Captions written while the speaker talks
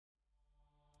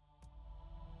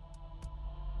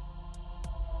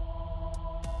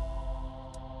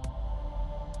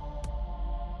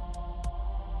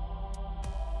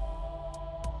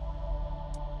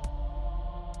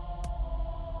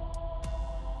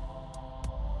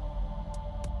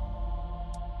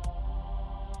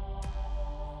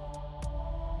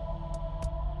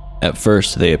At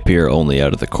first, they appear only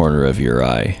out of the corner of your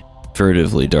eye,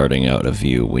 furtively darting out of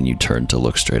view when you turn to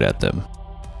look straight at them,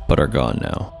 but are gone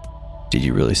now. Did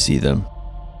you really see them?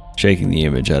 Shaking the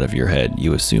image out of your head,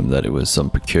 you assume that it was some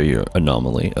peculiar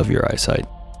anomaly of your eyesight.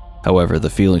 However,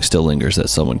 the feeling still lingers that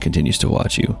someone continues to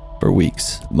watch you, for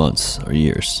weeks, months, or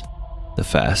years. The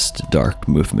fast, dark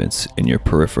movements in your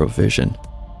peripheral vision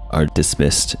are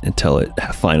dismissed until it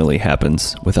finally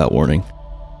happens without warning.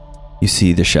 You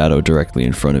see the shadow directly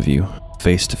in front of you,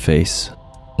 face to face,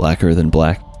 blacker than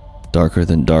black, darker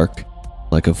than dark,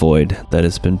 like a void that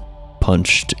has been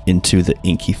punched into the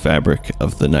inky fabric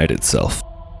of the night itself.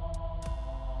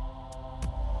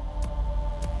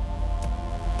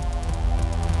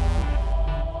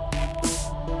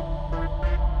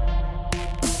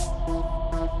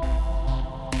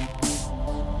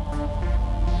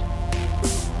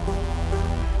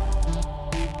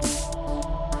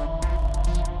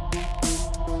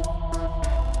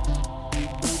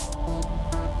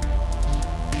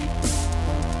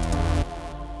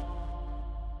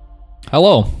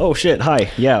 Hello. Oh shit,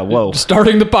 hi. Yeah, whoa.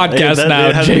 Starting the podcast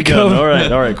now, Jacob. All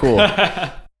right, cool.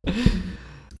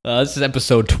 This is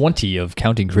episode 20 of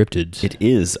Counting Cryptids. It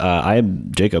is. I am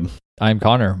Jacob. I'm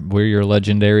Connor. We're your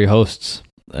legendary hosts.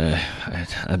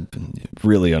 I'm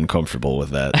really uncomfortable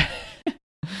with that.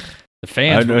 The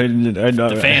fans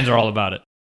the fans are all about it.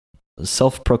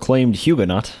 Self-proclaimed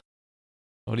Huguenot.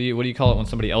 What do you call it when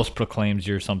somebody else proclaims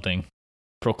you're something?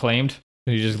 Proclaimed?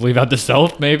 You just leave out the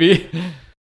self, maybe?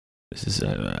 This is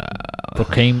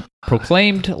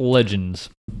proclaimed legends.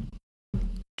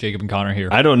 Jacob and Connor here.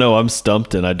 I don't know. I'm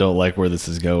stumped, and I don't like where this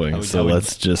is going.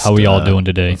 Let's just. How are we all doing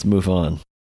today? Let's move on.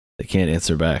 They can't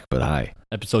answer back, but hi.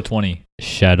 Episode 20.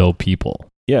 Shadow People.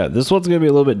 Yeah, this one's gonna be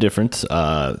a little bit different.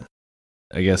 I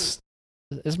guess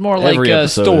it's more like every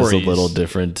episode stories. is a little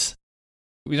different.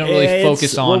 We don't really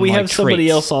focus on. Well, we have traits. somebody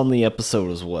else on the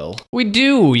episode as well. We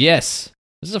do. Yes,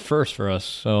 this is a first for us.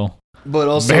 So. But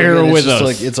also, bear with us.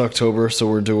 Like, it's October, so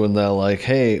we're doing that. Like,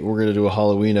 hey, we're gonna do a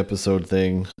Halloween episode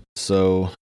thing.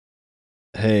 So,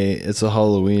 hey, it's a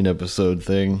Halloween episode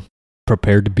thing.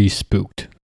 Prepare to be spooked.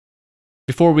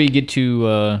 Before we get to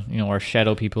our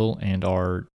shadow people and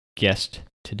our guest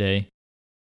today,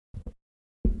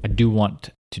 I do want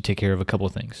to take care of a couple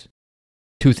of things.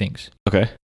 Two things.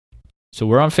 Okay. So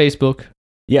we're on Facebook.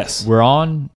 Yes. We're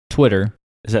on Twitter.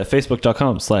 Is that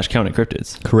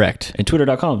facebook.com/countingcryptids? Correct. And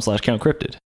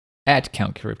twitter.com/countcryptid. At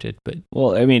countcryptid, but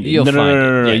well, I mean, you'll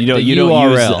no. Yeah, You don't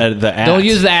URL. use the at. Don't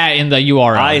use that in the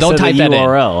URL. Don't type that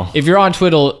URL. in. If you're on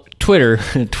Twitter,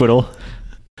 Twiddle.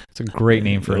 It's a great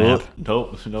name for an app.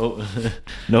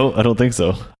 No, I don't think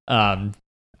so.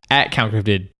 At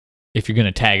countcryptid, if you're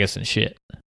gonna tag us and shit,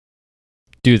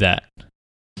 do that.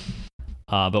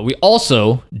 But we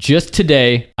also just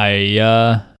today,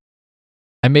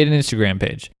 I made an Instagram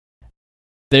page.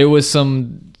 There was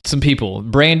some people.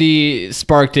 Brandy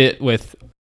sparked it with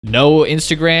no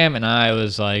Instagram, and I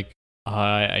was like,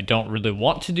 I don't really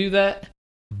want to do that.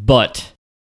 But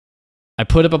I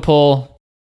put up a poll.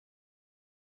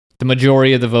 The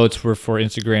majority of the votes were for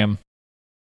Instagram,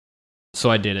 so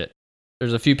I did it.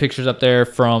 There's a few pictures up there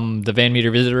from the Van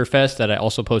Meter Visitor Fest that I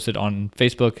also posted on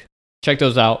Facebook. Check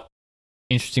those out.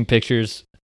 Interesting pictures.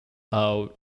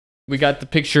 We got the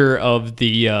picture of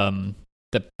the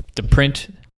print,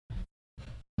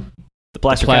 the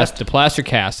plaster cast. The plaster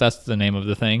cast. That's the name of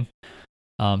the thing.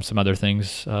 Some other things,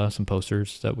 some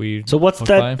posters that we. So what's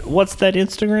that? What's that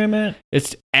Instagram at?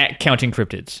 It's at Counting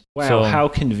Cryptids. Wow, so how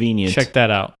convenient! Check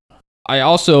that out. I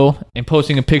also am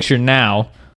posting a picture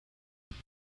now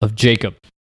of Jacob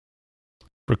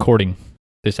recording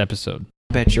this episode.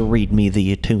 Bet you read me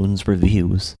the iTunes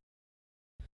reviews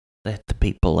that the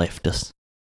people left us.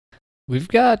 We've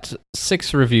got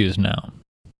 6 reviews now.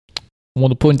 I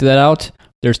want to point that out.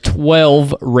 There's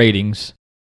 12 ratings.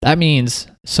 That means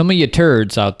some of you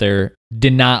turds out there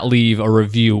did not leave a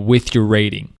review with your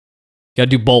rating. You gotta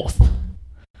do both.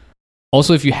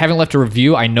 Also, if you haven't left a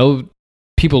review, I know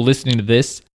people listening to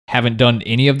this haven't done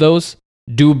any of those.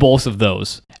 Do both of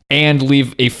those. And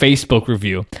leave a Facebook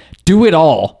review. Do it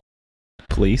all.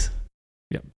 Please.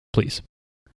 Yeah, please.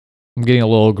 I'm getting a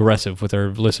little aggressive with our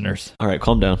listeners. All right,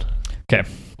 calm down. Okay.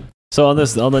 So on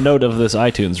the note of this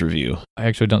iTunes review, I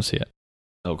actually don't see it.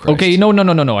 Oh, Christ. Okay, no,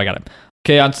 I got it.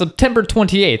 Okay, on September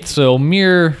 28th, so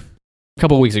mere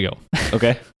couple weeks ago.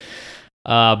 Okay.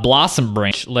 Blossom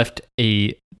Branch left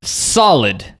a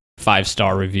solid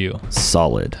 5-star review.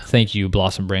 Solid. Thank you,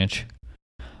 Blossom Branch.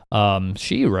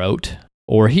 She wrote,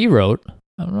 or he wrote.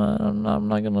 I'm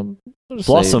not gonna.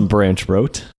 Blossom Branch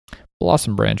wrote.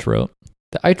 Blossom Branch wrote.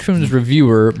 The iTunes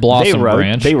reviewer Blossom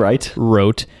Branch they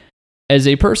wrote. As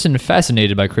a person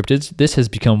fascinated by cryptids, this has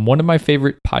become one of my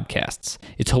favorite podcasts.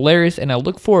 It's hilarious, and I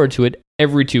look forward to it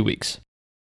every 2 weeks.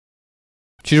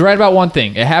 She's right about one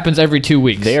thing. It happens every 2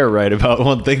 weeks. They are right about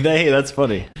one thing. Hey, that's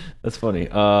funny. That's funny.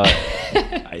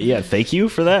 Yeah, thank you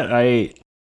for that.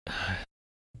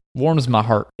 Warms my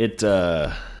heart. It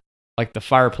like the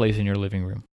fireplace in your living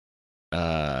room.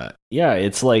 Yeah,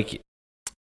 it's like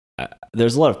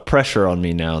there's a lot of pressure on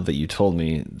me now that you told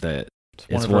me that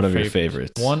it's one of your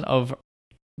favorites. One of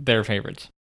their favorites.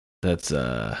 That's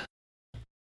a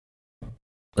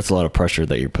lot of pressure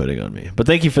that you're putting on me. But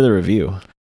thank you for the review.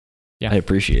 Yeah, I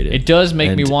appreciate it. It does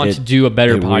make me want to do a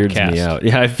better podcast. Weirds me out.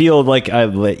 Yeah, I feel like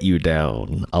I've let you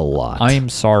down a lot. I am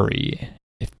sorry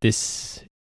if this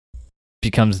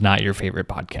becomes not your favorite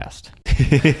podcast.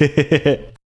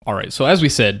 All right, so as we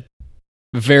said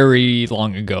very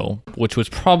long ago, which was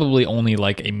probably only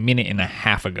like a minute and a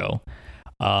half ago,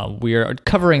 we are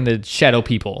covering the shadow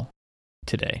people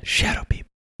today. Shadow people.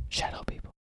 Shadow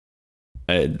people.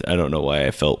 I don't know why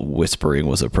I felt whispering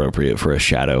was appropriate for a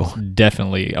shadow.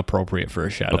 Definitely appropriate for a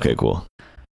shadow. Okay, cool.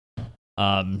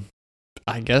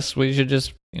 I guess we should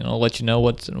just, let you know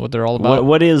what they're all about.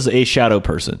 What is a shadow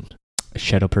person? A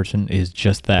shadow person is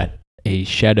just that, a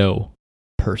shadow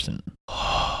person.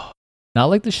 Not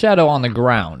like the shadow on the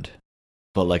ground.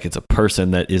 But like it's a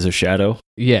person that is a shadow?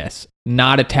 Yes.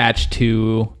 Not attached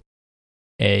to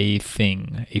a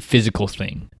thing, a physical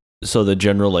thing. So the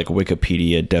general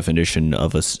Wikipedia definition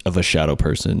of a shadow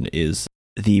person is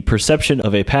the perception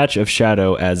of a patch of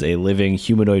shadow as a living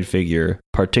humanoid figure,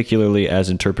 particularly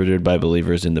as interpreted by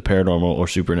believers in the paranormal or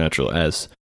supernatural as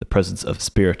the presence of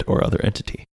spirit or other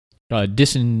entity.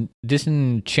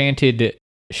 Disenchanted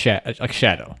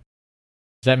shadow.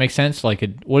 Does that make sense?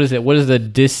 What is it? What is the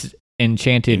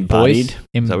disenchanted embodied voice?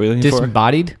 Is that what you're looking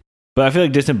disembodied? For? But I feel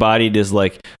like disembodied is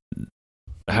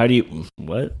how do you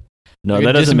what? No, like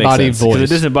that doesn't make sense. Voice. Because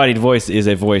a disembodied voice is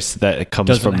a voice that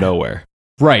comes from nowhere.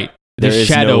 Right. The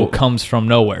shadow comes from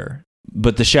nowhere.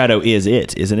 But the shadow is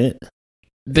it, isn't it?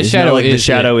 The shadow is the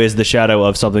shadow is the shadow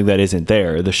of something that isn't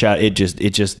there. The shadow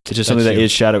it's just something that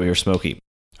is shadowy or smoky.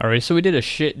 All right, so we did a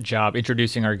shit job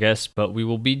introducing our guest, but we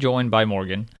will be joined by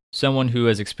Morgan, someone who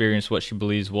has experienced what she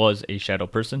believes was a shadow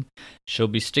person. She'll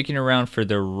be sticking around for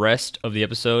the rest of the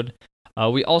episode.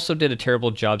 We also did a terrible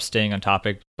job staying on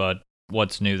topic, but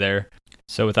what's new there?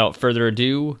 So without further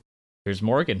ado, here's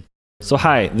Morgan. So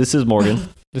hi, this is Morgan.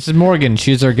 This is Morgan.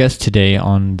 She's our guest today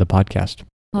on the podcast.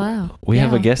 Wow. We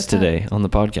have a guest today on the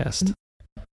podcast.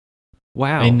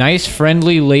 Wow. A nice,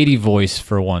 friendly lady voice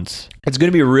for once. It's going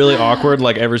to be really awkward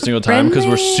every single time because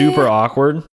we're super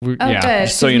awkward. Good.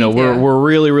 So, we're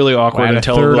really, really awkward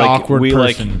until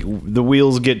the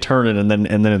wheels get turning and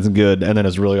then it's good and then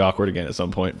it's really awkward again at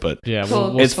some point. But yeah,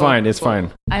 cool. It's fine. It's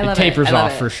fine. I love it. Tapers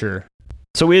off it. for sure.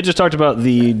 So we had just talked about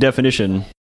the definition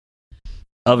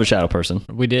of a shadow person.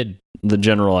 We did. The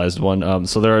generalized one.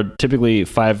 So there are typically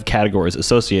 5 categories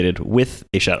associated with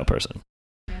a shadow person.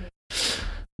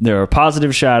 There are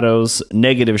positive shadows,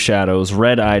 negative shadows,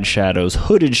 red-eyed shadows,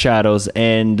 hooded shadows,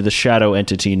 and the shadow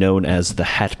entity known as the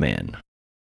Hat Man.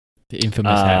 The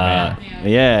infamous Hat Man.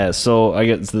 Yeah, so I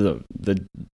guess the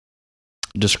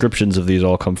descriptions of these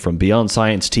all come from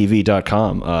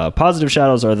BeyondScienceTV.com. Positive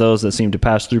shadows are those that seem to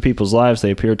pass through people's lives.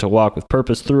 They appear to walk with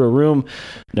purpose through a room,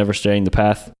 never staying the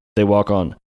path they walk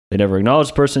on. They never acknowledge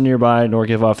the person nearby, nor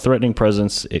give off threatening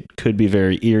presence. It could be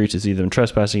very eerie to see them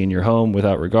trespassing in your home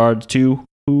without regard to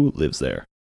who lives there.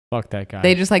 Fuck that guy.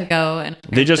 They just go and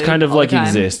they just kind of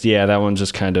exist. Yeah, that one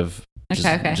just kind of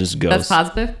just goes. That's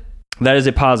positive. That is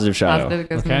a positive shadow. Positive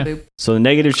goes in the loop. So the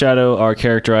negative shadow are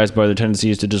characterized by their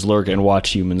tendencies to just lurk and watch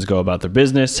humans go about their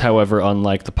business. However,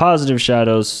 unlike the positive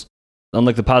shadow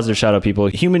people,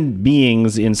 human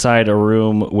beings inside a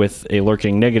room with a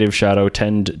lurking negative shadow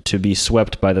tend to be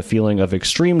swept by the feeling of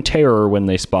extreme terror when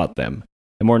they spot them.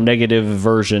 A more negative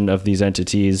version of these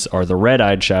entities are the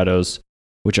red-eyed shadows,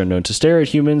 which are known to stare at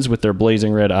humans with their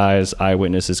blazing red eyes.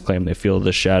 Eyewitnesses claim they feel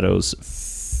the shadow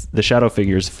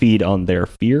figures feed on their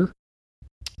fear.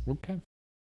 Okay.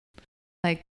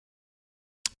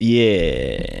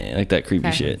 Yeah, like that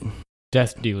creepy shit.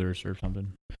 Death dealers or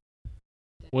something.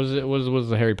 What was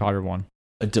the Harry Potter one?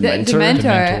 A Dementor?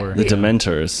 Dementor. The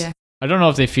Dementors. Yeah. I don't know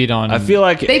if they feed on. I feel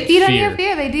like they feed on your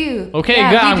fear. They do. Okay,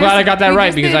 yeah, I'm glad I got that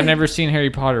right because I've never seen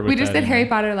Harry Potter. We just did Harry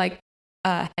Potter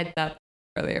heads up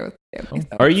earlier with family.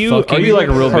 Are you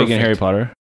real big in Harry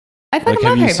Potter? I fucking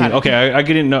love Harry Potter. Okay, I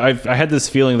didn't know. I had this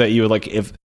feeling that you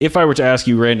would if I were to ask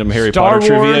you random Harry Star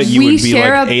Potter Wars, trivia, you would be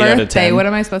 8 out of 10. What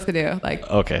am I supposed to do?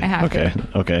 Okay. I have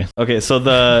to. Okay. So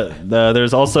the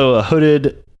there's also a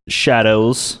hooded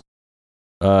shadows.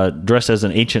 dressed as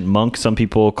an ancient monk. Some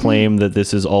people claim that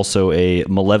this is also a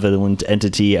malevolent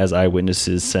entity, as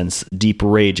eyewitnesses sense deep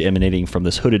rage emanating from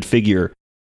this hooded figure.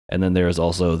 And then there is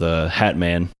also the Hat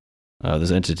Man.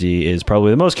 This entity is probably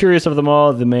the most curious of them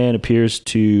all. The man appears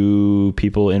to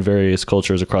people in various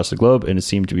cultures across the globe and is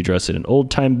seemed to be dressed in an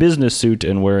old-time business suit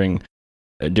and wearing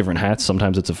different hats.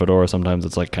 Sometimes it's a fedora, sometimes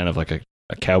it's like kind of like a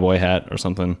cowboy hat or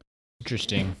something.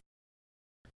 Interesting.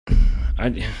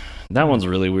 That one's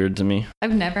really weird to me.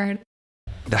 I've never heard.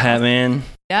 The Hat Man.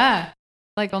 Yeah.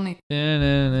 Like only.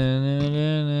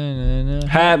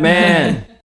 Hat Man.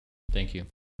 Thank you.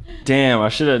 Damn, I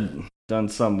should have done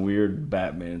some weird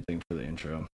Batman thing for the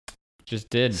intro. Just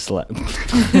did. Slap.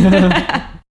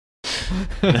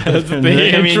 That's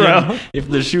the intro. If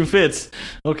the shoe fits.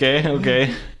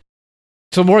 Okay.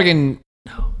 So Morgan,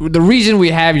 the reason we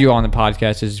have you on the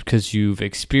podcast is because you've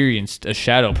experienced a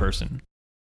shadow person.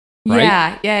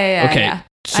 Right? Yeah. Okay. Yeah.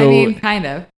 So I mean, kind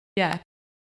of. Yeah.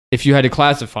 if you had to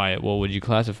classify it, what would you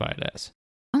classify it as?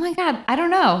 Oh my God. I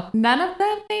don't know. None of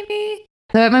them, maybe.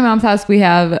 So at my mom's house, we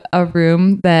have a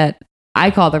room that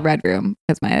I call the red room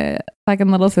because my fucking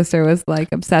little sister was like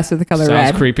obsessed with the color red.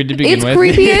 Sounds creepy to begin It's with.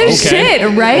 creepy as Okay.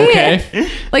 shit, right? Okay.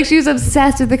 Like she was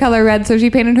obsessed with the color red, so she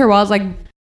painted her walls like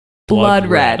blood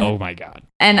red. Oh my God.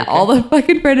 And all the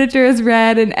fucking furniture is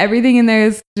red and everything in there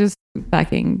is just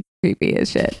fucking creepy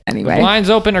as shit. The Anyway. blinds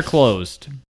open or closed?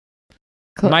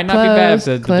 Might not be bad if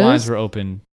the blinds were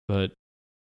open, but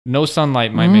no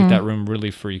sunlight might make that room really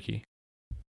freaky.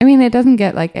 I mean, it doesn't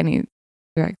get like any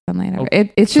direct sunlight. Or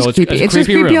it's just So creepy. it's a It's just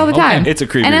creepy creepy all room. the time. It's a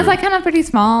creepy And it's room. like kind of pretty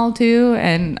small too.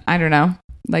 And I don't know,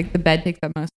 like the bed takes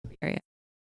up most of the area.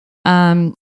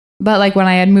 But like when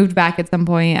I had moved back at some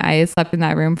point, I slept in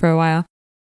that room for a while.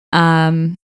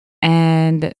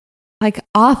 And like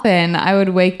often I would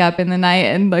wake up in the night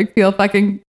and like feel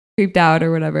fucking creeped out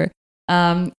or whatever.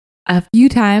 A few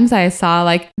times I saw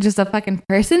like just a fucking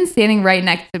person standing right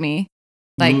next to me.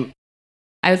 Like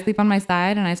I would sleep on my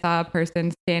side and I saw a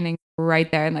person standing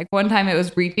right there. And like one time it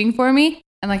was reaching for me.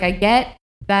 And like I get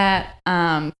that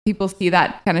people see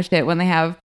that kind of shit when they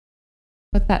have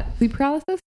what's that? Sleep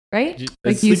paralysis, right?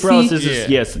 Like sleep paralysis is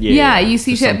yes, yeah, you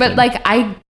see It's shit. But something. like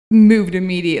I moved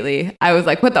immediately. I was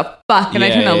like, what the fuck? And I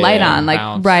turned the light on like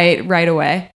Bounce. right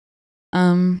away.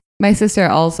 My sister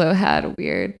also had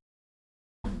weird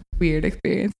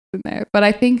experiences in there. But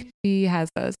I think she has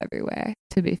those everywhere,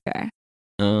 to be fair.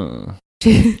 Oh. Do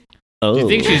you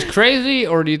think she's crazy,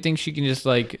 or do you think she can just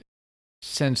like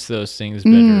sense those things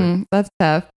better? That's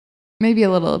tough. Maybe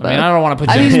a little bit. I mean, I don't want to put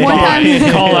I you on mean, the one spot time-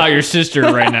 and call out your sister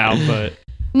right now, but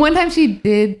One time she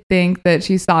did think that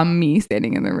she saw me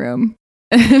standing in the room,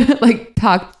 like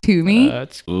talked to me.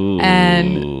 that's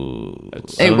And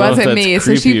I It wasn't me.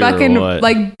 So she fucking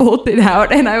like bolted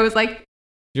out and I was like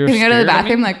you're coming out of the scared of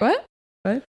bathroom me? like, what?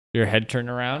 Your head turned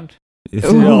around.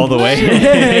 all the way.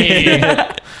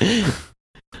 Hey.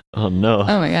 Oh no.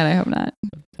 Oh my God, I hope not.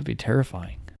 That'd be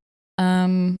terrifying.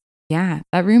 Yeah,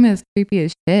 that room is creepy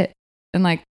as shit. And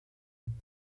like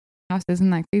house isn't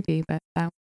that creepy, but that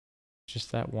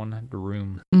Just that one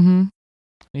room. mm-hmm.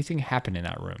 Anything happen in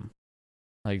that room,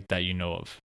 like that you know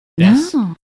of? Deaths?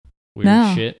 No. Weird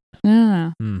No. shit.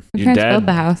 No. Hmm. My Your parents dad- built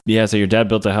the house. Yeah, so your dad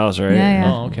built a house, right? Yeah,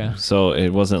 yeah. Oh, okay. So it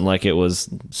wasn't like it was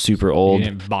super You old.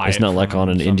 didn't buy It's it not like from on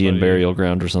an Indian somebody. burial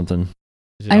ground or something.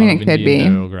 Is it I mean, on it an could Indian be.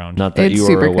 burial ground? Not that It you are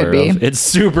super could aware be. of. It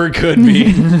super could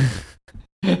be.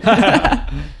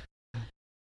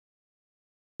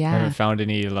 Yeah. Haven't found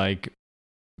any like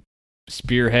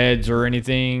spearheads or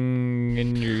anything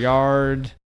in your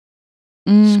yard.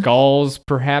 Skulls,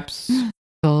 perhaps.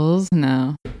 Skulls?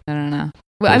 No. I don't know.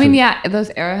 Well, I Those mean, are- yeah, those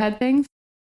arrowhead things.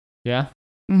 Yeah.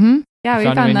 Mm-hmm. Yeah, You we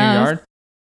found found them in those. your yard.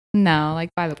 No, like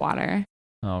by the water.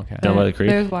 Oh, okay. Down by the creek?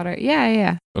 There's water.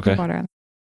 Yeah. Okay. There's water.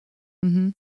 Mm-hmm.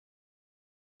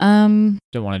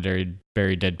 Don't want to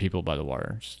bury dead people by the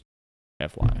water. Just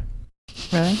FYI.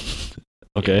 Really?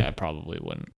 Okay. Yeah, I probably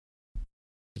wouldn't.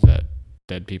 Is that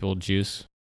dead people juice?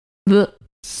 Ugh.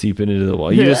 Seeping into the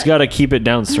wall. You just got to keep it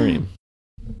downstream.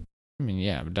 I mean,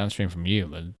 yeah, but downstream from you,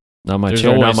 but Not my There's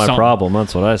chair, not always my something. problem.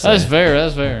 That's what I say. that's fair.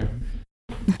 That's fair.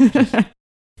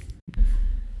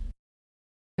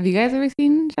 Have you guys ever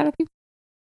seen shadow people?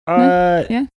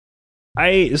 Yeah.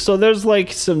 So there's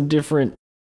like some different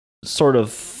sort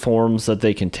of forms that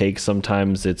they can take.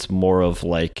 Sometimes it's more of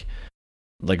like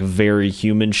very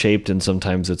human shaped, and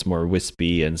sometimes it's more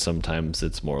wispy, and sometimes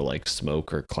it's more like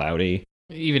smoke or cloudy.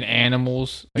 Even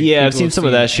animals. Like, Yeah, I've people seen have some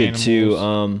of that shit too.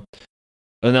 animals.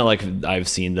 And not like I've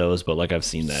seen those, but like I've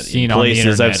seen that Seen in on the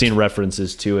places. I've internet. seen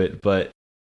references to it, but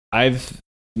I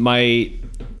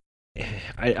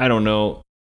don't know.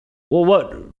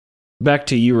 Well, back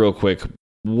to you real quick.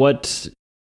 what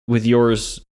with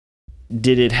yours?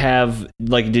 Did it have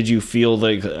like? Did you feel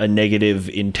like a negative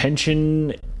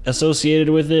intention associated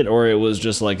with it, or it was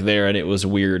just like there and it was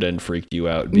weird and freaked you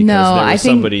out because there was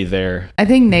somebody there? I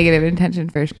think negative intention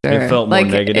for sure. It felt more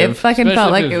negative. It fucking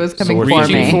felt like it was coming for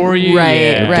reaching me. for you. Right,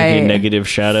 Yeah. right. Thinking negative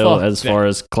shadow Fuck as far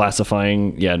as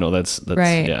classifying. Yeah, no, that's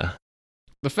Right. yeah.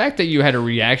 The fact that you had a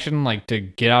reaction like to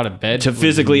get out of bed To was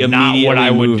physically not what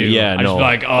I would move, do. yeah, I'd no. just be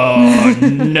like, oh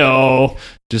no.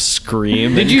 Just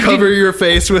scream. Did you Cover your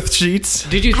face with sheets.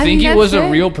 Did you I think mean, he was that's a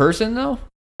it. real person though?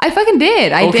 I fucking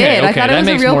did. I Okay, did. I okay, thought it that was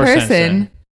a makes real more sense person.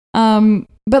 then.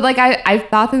 But like I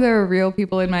thought that there were real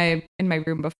people in my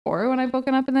room before when I've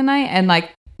woken up in the night, and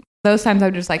like those times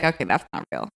I'm just like, okay, that's not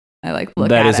real. I like look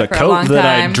That at is it a for coat long that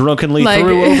I time. drunkenly Like-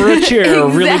 threw over a chair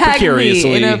really Exactly,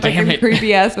 precariously. in a Damn fucking it.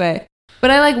 creepy ass way. But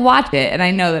I like watch it and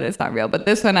I know that it's not real. But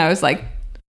this one I was like,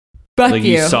 fuck Like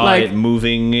you. you saw like, it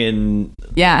moving, and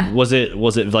yeah. was it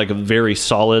like a very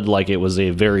solid? Like it was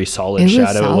a very solid It was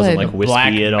shadow. It wasn't solid. like wispy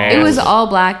Black at all. mass. It was all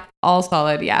black, all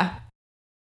solid. Yeah.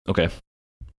 okay.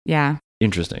 Yeah.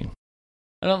 Interesting.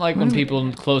 I don't like when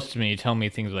people close to me tell me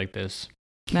things like this.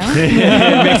 No?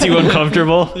 It makes you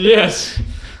uncomfortable. Yes.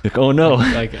 Like, oh no.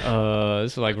 Like,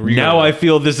 this is like real. Now I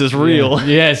feel this is real. Yeah.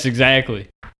 Yes, exactly.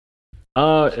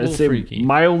 I'd say freaky.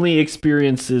 my only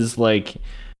experiences like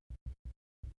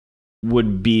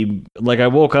would be like I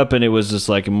woke up and it was just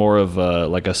like more of a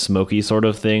like a smoky sort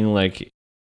of thing. Like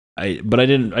I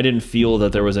didn't feel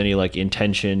that there was any like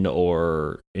intention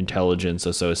or intelligence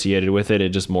associated with it. It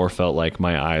just more felt like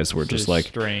my eyes were just like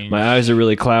strange. my eyes are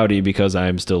really cloudy because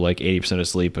I'm still like 80%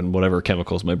 asleep, and whatever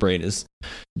chemicals my brain is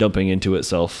dumping into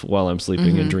itself while I'm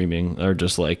sleeping and dreaming are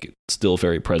just like still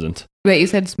very present. Wait, you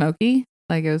said smoky?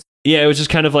 Like it was. Yeah, it was just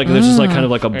kind of like there's just like kind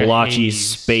of like a Very blotchy haze.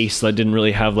 space that didn't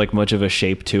really have like much of a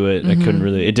shape to it. I couldn't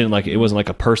really. It didn't like it wasn't like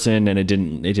a person, and it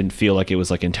didn't feel like it was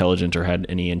like intelligent or had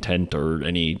any intent or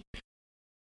any.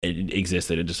 It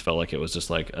existed. It just felt like it was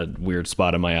just like a weird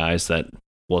spot in my eyes that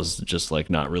was just like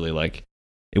not really like.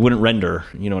 It wouldn't render.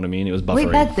 You know what I mean? It was buffering.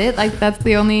 Wait, that's it? Like that's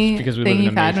the only Because we live thing in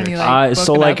you've a had when you matrix. like.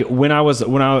 So woken like up?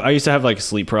 when I used to have like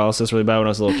sleep paralysis really bad when I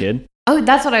was a little kid. Oh,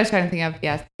 that's what I was trying to think of.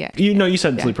 Yes. Yeah. You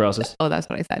said Yeah. sleep paralysis. Oh, that's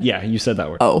what I said. Yeah, you said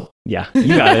that word. Oh, Yeah,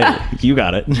 you got it. You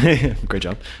got it. Great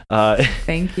job.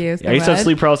 thank you. So I used to have much.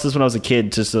 sleep paralysis when I was a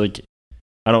kid. Just like,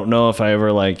 I don't know if I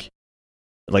ever like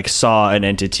saw an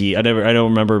entity. I don't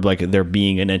remember like there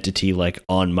being an entity like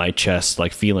on my chest,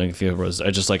 like feeling like there was. I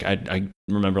just like I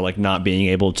remember like not being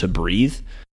able to breathe.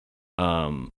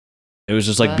 It was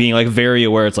just like What? being like very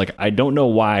aware. It's like I don't know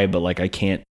why, but like I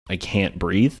can't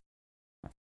breathe.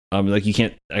 Like you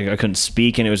can't. I couldn't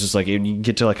speak, and it was just like you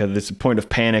get to like this point of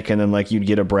panic, and then like you'd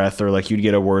get a breath or like you'd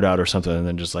get a word out or something, and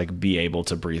then just like be able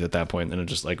to breathe at that point. And I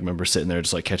just like remember sitting there,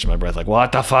 just like catching my breath, like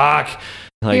what the fuck?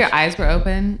 Like Your eyes were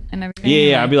open and everything.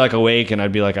 yeah, like- I'd be like awake, and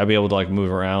I'd be able to like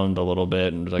move around a little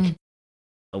bit, and like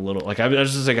a little like I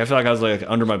was just like I feel like I was like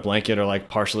under my blanket or like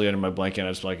partially under my blanket. I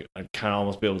just like I'd kind of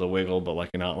almost be able to wiggle, but like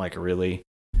not like really.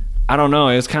 I don't know.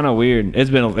 It's kind of weird. It's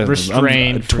been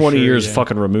Restrained I'm for 20 sure, years yeah.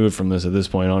 fucking removed from this at this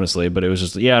point, honestly. But it was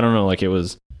just I don't know. Like it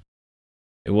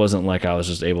wasn't like I was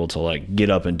just able to like get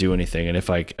up and do anything. And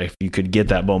if you could get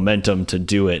that momentum to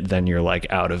do it, then you're like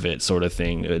out of it, sort of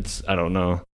thing. I don't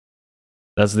know.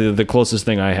 That's the closest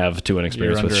thing I have to an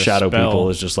experience You're with under a shadow spell. people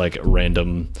is just like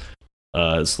random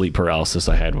sleep paralysis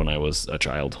I had when I was a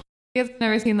child. You guys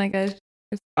never seen like a.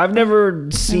 I've never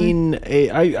seen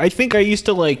I think I used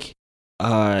to like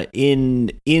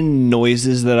in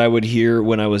noises that I would hear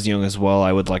when I was young as well,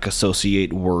 I would like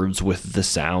associate words with the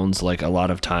sounds. Like a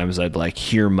lot of times I'd like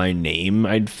hear my name,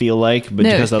 I'd feel like, but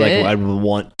No because shit. I would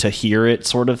want to hear it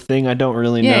sort of thing. I don't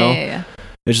really Yeah, know. yeah.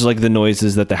 It's just like the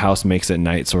noises that the house makes at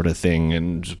night sort of thing,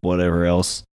 and just whatever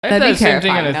else. I have That'd that be same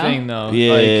thing terrifying, and a no? thing though.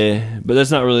 Yeah, but that's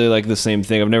not really like the same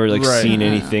thing. I've never like Right. seen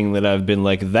anything that I've been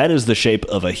like, that is the shape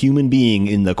of a human being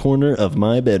in the corner of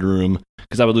my bedroom,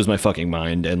 because I would lose my fucking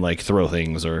mind and like throw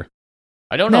things. Or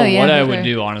I don't No, know yeah, what for I would sure.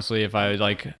 do honestly if I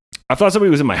like. I thought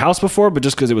somebody was in my house before, but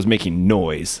just because it was making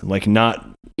noise, like not.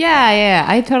 Yeah.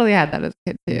 I totally had that as a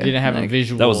kid too. Didn't have a Like-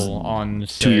 visual That was on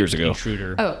set 2 years ago.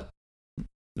 intruder. Oh,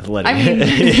 Let I it.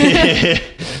 mean-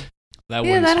 That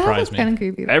yeah, wouldn't that house surprise was me. kind of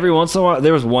creepy. Every once in a while,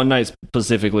 there was one night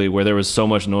specifically where there was so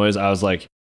much noise. I was like,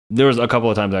 there was a couple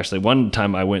of times actually. One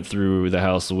time I went through the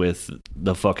house with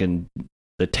the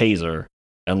taser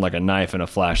and like a knife and a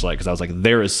flashlight because I was like,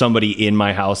 there is somebody in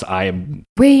my house. I am.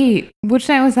 Wait, which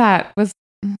night was that? Was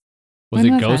Was when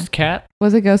it was Ghost that? Cat?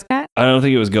 it Ghost Cat? I don't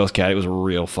think it was Ghost Cat. It was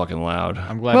real fucking loud.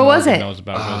 I'm glad. What was Morgan it? knows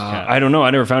about Ghost Cat. I don't know.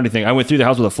 I never found anything. I went through the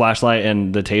house with a flashlight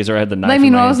and the taser. I had the knife. I in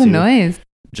mean, my what was hand, the too. noise?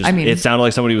 Just, I mean- it sounded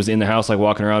like somebody was in the house, like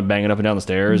walking around, banging up and down the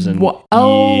stairs. And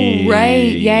Right.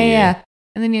 Yeah.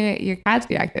 And then your cats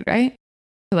reacted, right?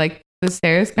 To like the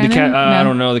stairs The kind of? cat, I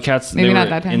don't know. The cats, Maybe they not were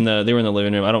that time. they were in the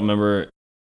living room. I don't remember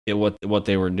what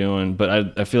they were doing,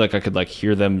 but I feel like I could like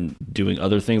hear them doing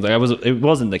other things. Like it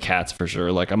wasn't the cats for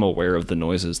sure. Like I'm aware of the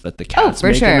noises that the cats for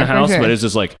make in sure, the for house, sure. but it's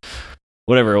just like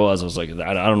whatever it was like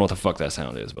I don't know what the fuck that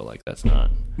sound is, but like that's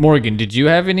not. Morgan, did you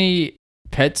have any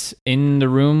pets in the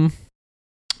room?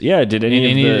 Yeah, did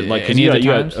any of the like? 'Cause any you of the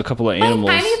got times? a couple of My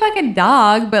animals. tiny fucking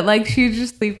dog, but like she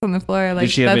just sleeps on the floor. Like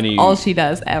she have that's any- all she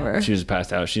does ever. She was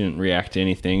passed out. She didn't react to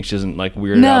anything. She doesn't like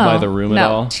weirded out by the room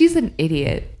at all. She's an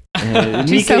idiot. Nika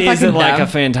She's so isn't fucking like dumb. a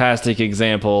fantastic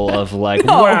example of like,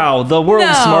 No. wow, the world's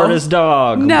No. smartest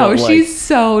dog. No, but, like, she's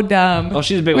so dumb. oh,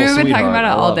 she's a big We've old been talking sweetheart. about it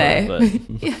I all love day. her,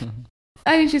 but- Yeah.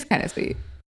 I mean, she's kind of sweet.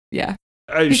 Yeah.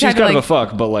 she's tried kind to, of a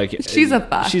fuck, but like She's a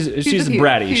fuck. She's She's a cute-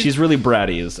 bratty. She's really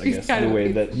bratty. Is I she's guess kind the of way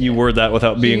cute. that you word that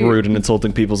without being She- rude and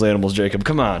insulting people's animals. Jacob,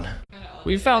 come on.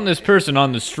 We found this person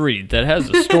on the street that has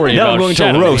a story Now about I'm going to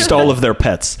shadowing. roast all of their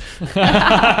pets.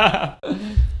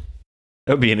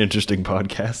 That would be an interesting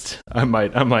podcast. I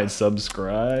might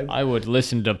subscribe. I would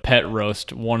listen to Pet Roast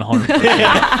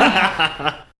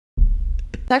 100%.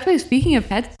 It's actually speaking of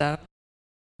pets though.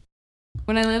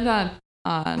 When I lived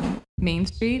on Main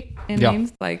Street in Yeah.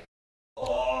 Mainz, like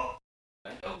Oh, I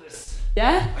know this.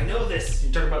 yeah. I know this.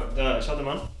 You're talking about Sheldon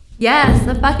Munn? Yes,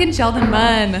 the fucking Sheldon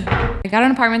Munn. I got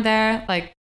an apartment there.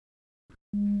 Like,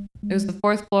 it was the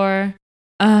 4th floor.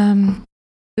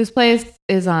 This place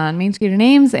is on Main Street in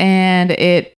Ames, and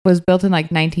it was built in like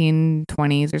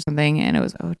 1920s or something, and it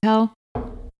was a hotel.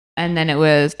 And then it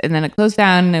closed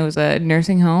down. And it was a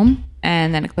nursing home,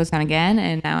 and then it closed down again,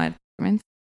 and now it's apartments.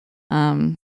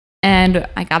 And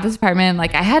I got this apartment.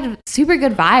 Like, I had super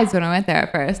good vibes when I went there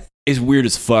at first. It's weird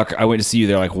as fuck. I went to see you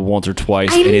there like once or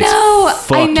twice, I and know, I it's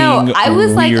fucking know. I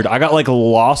was, like- weird. I got like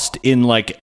lost in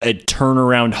like a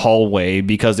turnaround hallway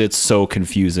because it's so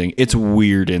confusing. It's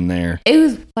weird in there. It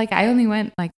was like I only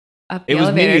went like up the It was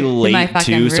elevator maybe to my late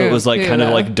fucking too, so it room, was like too, kind of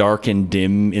though. like dark and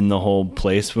dim in the whole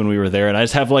place when we were there. And I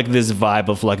just have like this vibe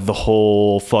of like the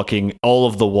whole fucking all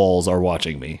of the walls are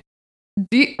watching me.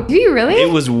 Do you really?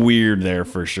 It was weird there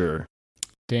for sure.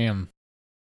 Damn.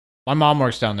 My mom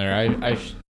works down there. I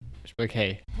should be like,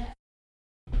 hey.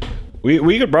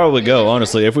 We could probably go,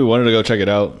 honestly, if we wanted to go check it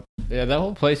out. Yeah, that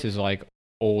whole place is like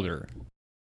older,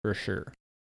 for sure.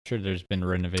 Sure, there's been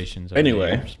renovations. over the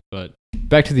Anyway. years, but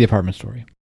back to the apartment story.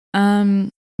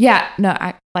 Yeah, no,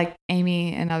 I like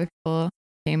Amy and other people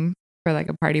came for like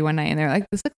a party one night, and they were like,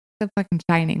 "This looks like the fucking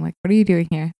Shining. Like, what are you doing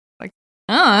here?" Like,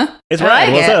 It's I right.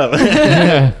 like What's it. up?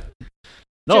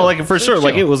 No, Chill. like for Chill, sure.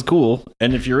 Like chill. it was cool.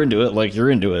 And if you're into it, like you're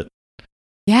into it.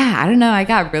 Yeah, I don't know. I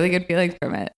got really good feelings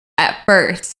from it at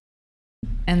first,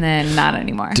 and then not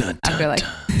anymore. Dun, After dun, like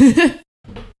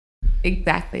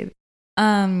exactly.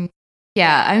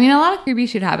 Yeah, I mean, a lot of creepy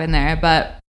shit happened there,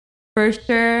 but for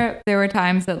sure there were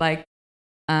times that like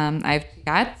I have 2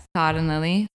 cats, Todd and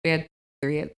Lily. We had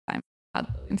 3 at the time, Todd,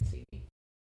 Lily, and Stevie.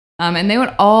 And they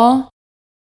would all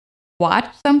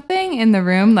watch something in the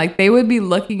room. Like they would be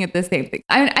looking at the same thing.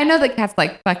 I know that cats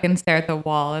like fucking stare at the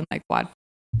wall and like watch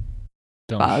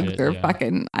Dumb bugs shit, or yeah.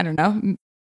 fucking, I don't know,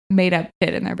 made up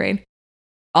shit in their brain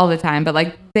all the time. But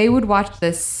like they would watch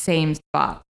the same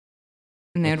spot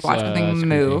and they would That's, watch that's something creepy.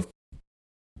 move.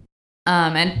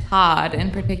 And Todd in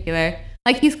particular,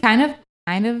 like he's kind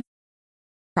of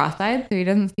cross-eyed, so he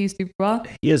doesn't see super well.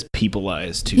 He has people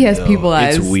eyes too. He has though. people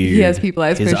eyes. It's weird. He has people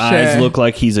eyes His for eyes sure. look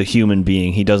like he's a human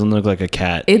being. He doesn't look like a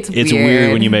cat. It's weird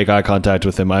weird. when you make eye contact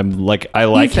with him. I'm like, I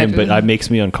like him, but it makes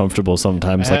me uncomfortable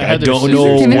sometimes. Like, I Heather's don't sister's know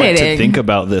what to intimidating. think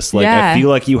about this. Like, Yeah. I feel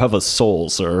like you have a soul,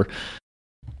 sir.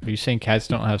 Are you saying cats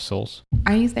don't have souls?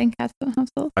 Are you saying cats don't have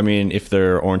souls? I mean, if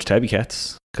they're orange tabby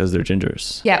cats, because they're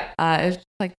gingers. Yeah, it was just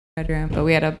like a bedroom, but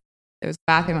there was a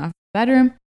bathroom off the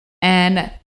bedroom,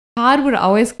 and Todd would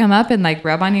always come up and like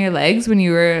rub on your legs when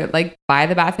you were like by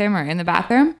the bathroom or in the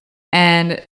bathroom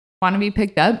and want to be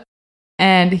picked up,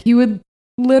 and he would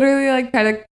literally like try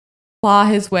to claw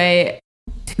his way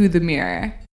to the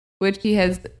mirror, which he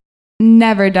has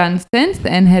never done since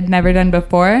and had never done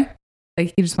before.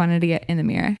 Like he just wanted to get in the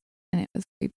mirror, and it was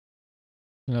creepy.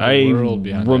 Another I world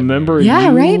behind that remember mirror.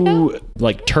 Yeah, you right? No.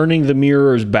 like turning the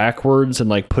mirrors backwards and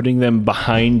like putting them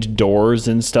behind doors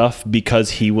and stuff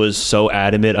because he was so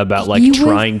adamant about like He was-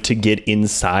 trying to get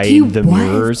inside He the was,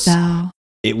 mirrors. though.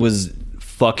 It was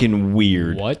fucking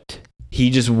weird. What?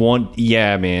 He just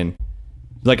yeah, man.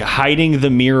 Like hiding the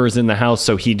mirrors in the house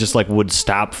so he just like would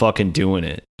stop fucking doing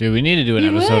it. Dude, we need to do an He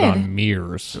episode would. on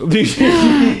mirrors. Are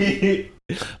they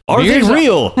Mirrors are-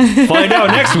 real? Find out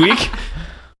next week.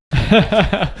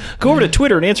 Go over to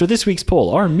Twitter and answer this week's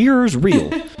poll. Are mirrors real?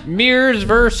 Mirrors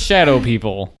versus shadow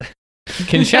people.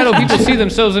 Can shadow people see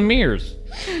themselves in mirrors?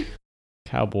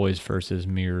 Cowboys versus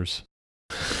mirrors.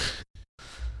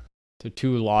 The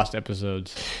 2 lost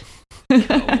episodes.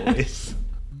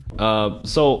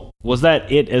 So was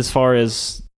that it as far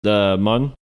as the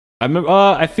Hmong? I remember.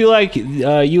 I feel like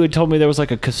you had told me there was like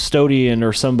a custodian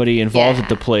or somebody involved at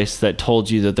the place that told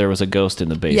you that there was a ghost in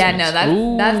the basement. Yeah, no,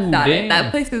 that's not damn. it. That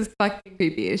place is fucking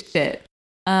creepy as shit.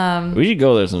 We should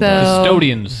go there sometime.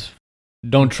 Custodians.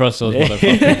 Don't trust those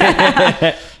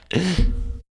motherfuckers.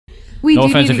 We No do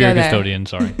offense need if to you're a go there. custodian,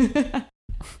 sorry.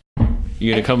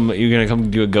 You're gonna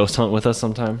come do a ghost hunt with us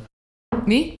sometime?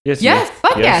 Me? Yes. Yes. you.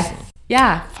 Fuck yes.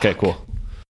 Yeah. Okay, cool.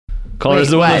 Connor's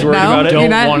Wait, the one that's what? worried No? about it. You're Don't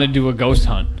not- want to do a ghost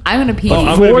hunt. I'm gonna pee. Oh,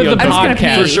 I'm gonna For be the on I'm just gonna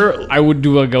podcast, pee. for sure. I would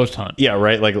do a ghost hunt. Yeah,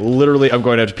 right. Like literally, I'm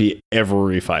going to have to pee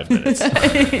every 5 minutes.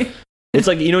 It's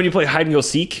like, you know, when you play hide and go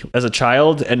seek as a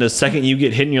child, and the second you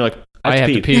get hit, and you're like, I have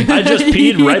to pee. I just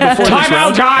peed right before this Time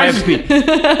out, round. I have guys.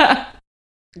 to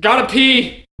pee. Gotta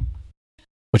pee.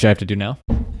 Which I have to do now.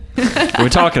 We're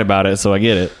talking about it, so I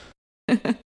get it.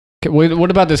 Okay,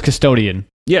 what about this custodian?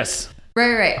 Yes.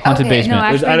 Right. Haunted okay, basement. No,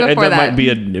 actually, before that that, might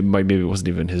be maybe it wasn't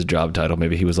even his job title.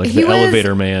 Maybe he was like He the was-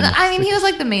 elevator man. I mean, he was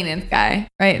like the maintenance guy,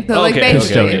 right? So, Okay, like,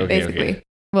 basically, okay. basically.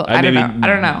 Well, I I don't maybe-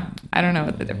 know. I don't know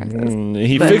what the difference is.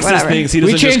 He But fixes whatever. things. He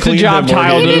We doesn't just changed the clean job them or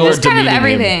title He to did Lord just kind of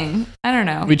demeaning him. everything. I don't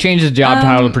know. We changed his job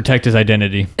title to protect his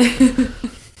identity.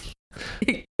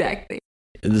 Exactly.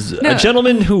 A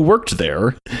gentleman who worked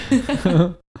there.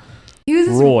 He was this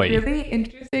Roy. really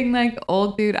interesting, like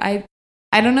old dude. I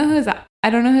don't know his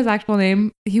actual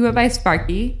name. He went by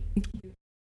Sparky.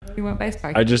 He went by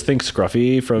Sparky. I just think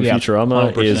Scruffy from Yeah,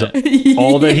 Futurama 100%. is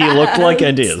all that he looked like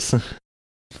and is.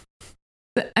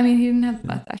 I mean, he didn't have the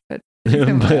mustache, but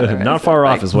whatever. Not far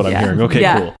off Like, is what I'm yeah. hearing. Okay,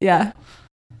 yeah, cool. Yeah.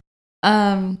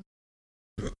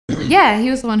 Yeah, he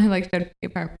was the one who like showed me the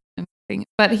apartment and everything.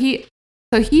 But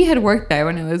he had worked there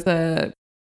when it was a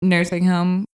nursing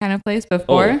home kind of place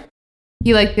before. Oh.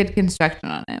 He like did construction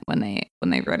on it when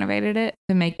they renovated it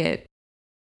to make it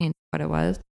into what it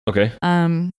was. Okay.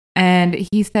 And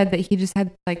he said that he just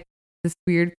had like this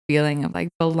weird feeling of like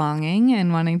belonging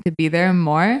and wanting to be there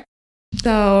more.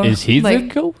 So Is he like, the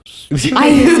ghost?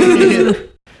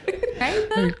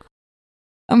 Right?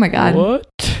 Oh my god. What?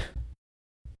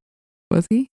 Was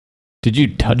he? Did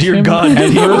you touch Dear him? God,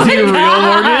 And was Oh he my real,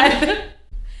 God. Morgan?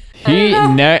 he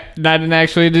didn't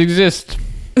actually exist.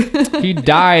 He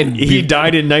died. He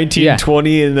died in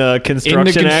 1920 in the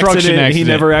construction, construction accident. He accident.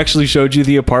 never actually showed you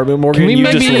the apartment, Morgan. Can we You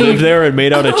just maybe- lived there and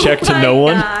made out a check to Oh no my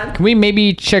one. God. Can we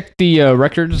maybe check the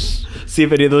records? See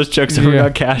if any of those checks ever Yeah.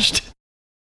 got cashed.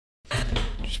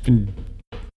 Just been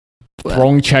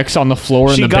throwing checks on the floor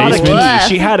She in the got a basement. What? key.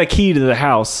 She had a key to the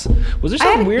house. Was there I had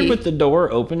something a weird key. with the door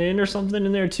opening or something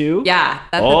in there too? Yeah,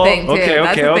 that's Oh, the thing too. okay,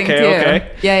 That's okay, the thing okay, too.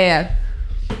 okay. Yeah.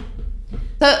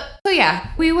 So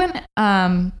yeah, we went.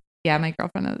 Yeah, my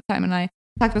girlfriend at the time and I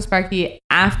talked to Sparky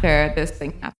after this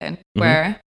thing happened.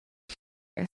 Where,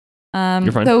 You're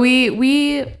fine. so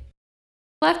we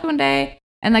left one day,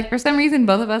 and like for some reason,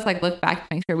 both of us like looked back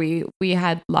to make sure we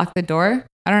had locked the door.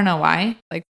 I don't know why.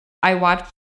 Like I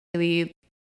watched really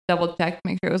double check to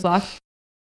make sure it was locked.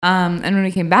 And when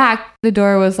we came back, the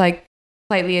door was like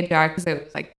slightly ajar because it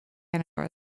was like kind of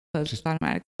closed just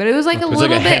automatic. But it was like a It was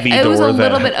little like a bit. heavy It was a door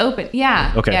little that- bit open.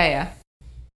 Yeah. Okay. Yeah.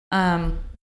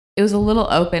 It was a little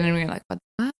open, and we were like, "What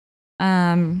the fuck?"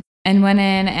 And went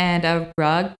in, and a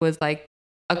rug was like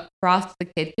across the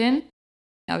kitchen,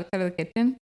 outside of the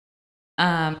kitchen.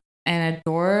 And a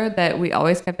door that we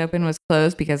always kept open was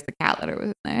closed because the cat litter was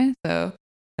in there, so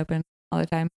open all the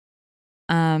time.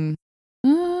 I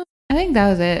think that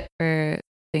was it for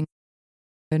things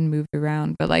been moved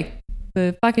around, but like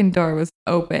the fucking door was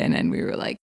open, and we were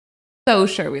like so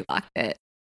sure we locked it.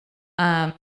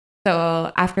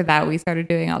 So after that, we started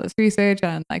doing all this research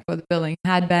on like what the building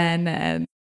had been, and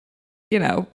you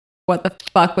know what the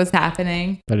fuck was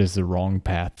happening. That is the wrong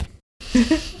path.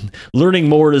 Learning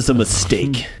more is a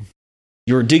mistake.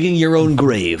 You're digging your own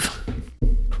grave.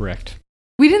 Correct.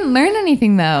 We didn't learn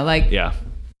anything though. Like Yeah.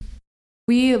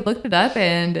 we looked it up,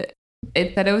 and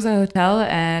it said it was a hotel,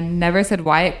 and never said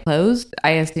why it closed.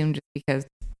 I assumed just because.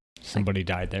 Somebody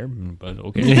died there, but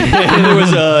okay. There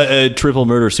was a triple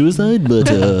murder suicide, but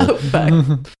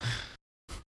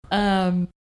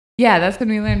Yeah, that's when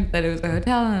we learned that it was a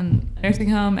hotel and a nursing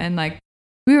home, and like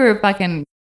we were fucking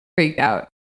freaked out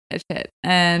as shit.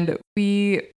 And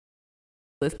we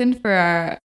listened for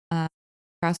our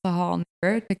across the hall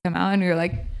neighbor to come out, and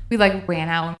we ran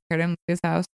out when we heard him leave his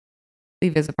house,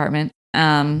 leave his apartment.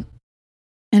 And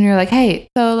we were like, hey,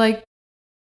 so like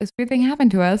this weird thing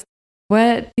happened to us.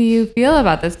 What do you feel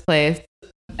about this place?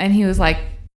 And he was like,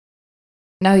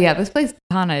 no, yeah, this place is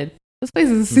haunted. This place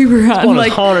is super haunted.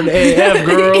 Like haunted AF,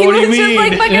 girl. He What do you was just mean?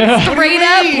 like fucking straight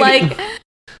up,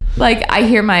 like I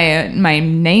hear my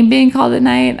name being called at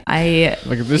night.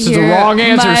 This is the wrong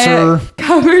answer, my sir.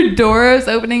 Cupboard doors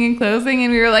opening and closing,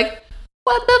 and we were like,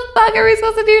 what the fuck are we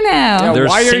supposed to do now? Yeah, There's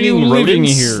why are you singing living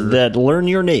rodents here? that learn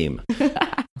your name.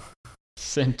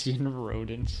 Sentient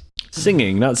rodents.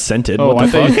 Singing, not scented. Oh,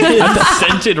 What the I fuck? thought-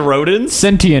 Scented rodents?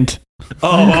 Sentient.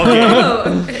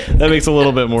 Oh, okay. That makes a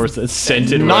little bit more sense.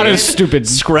 Scented Not rodents. as stupid.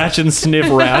 Scratch and sniff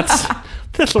rats.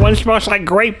 This one smells like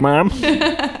grape, Mom.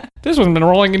 This one's been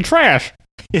rolling in trash.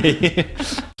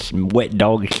 Some wet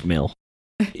dog smell.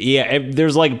 Yeah,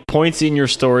 there's like points in your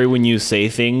story when you say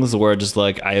things where just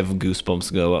like I have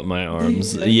goosebumps go up my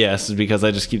arms. Yes, because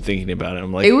I just keep thinking about it.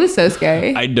 I'm like, It was so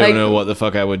scary. I don't know what the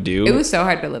fuck I would do. It was so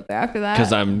hard to live there after that.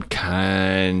 Because I'm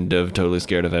kind of totally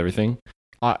scared of everything.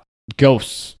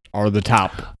 Ghosts are the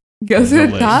top. Go to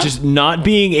the top. Just not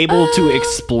being able to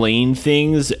explain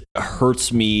things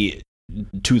hurts me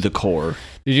to the core.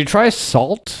 Did you try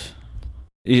salt?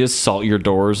 You just salt your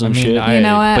doors and I mean, shit. I- You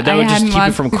know what? But that I would just hadn't keep it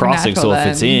watched from crossing. So Supernatural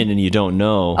if it's then. in and you don't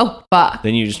know, Oh fuck!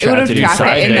 then you just It would've trapped it trapped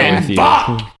inside it in there there. with you.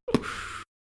 Fuck!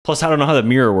 Plus, I don't know how the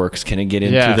mirror works. Can it get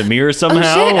into Yeah. the mirror Oh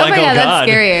somehow? shit! Like, oh my god, God.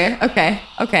 that's scarier.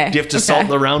 Okay. Do you have to salt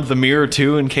around the mirror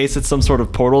too in case it's some sort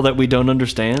of portal that we don't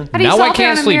understand? How do you Now I salt can't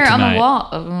around a sleep mirror on tonight. the wall?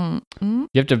 Mm.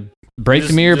 You have to break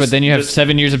Just- the mirror, just- but then you have just-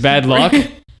 7 years of bad luck.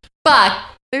 Fuck!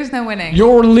 There's no winning.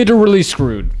 You're literally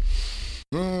screwed.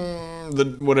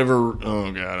 The whatever.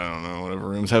 Oh god, I don't know. Whatever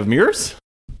rooms have mirrors.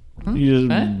 You just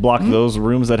What? block those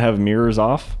rooms that have mirrors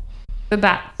off. The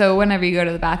bath. So whenever you go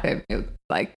to the bathroom, it's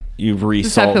like You resalt the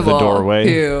susceptible doorway.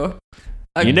 to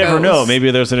a You never ghost. know.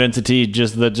 Maybe there's an entity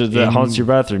just that haunts your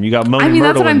bathroom. You got Moaning I mean,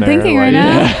 that's Myrtle what in I'm there, thinking right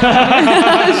like-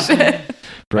 now. Shit.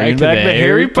 Bringing Back back to the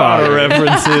Harry Potter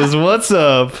references. What's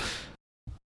up?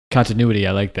 Continuity,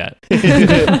 I like that.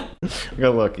 I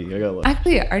got lucky.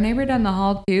 Actually, our neighbor down the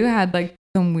hall too had like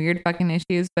some weird fucking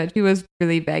issues, but she was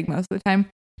really vague most of the time.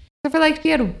 Except for like she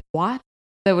had wasps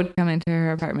that would come into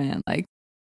her apartment. Like,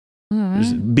 I don't know.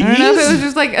 Just I don't know if it bees? was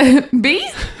just like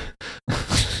bees.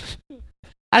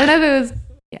 I don't know if it was.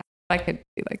 Yeah, I could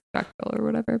be like structural or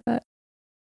whatever, but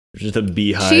Just a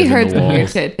beehive. she in heard the some weird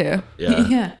walls. shit too. Yeah.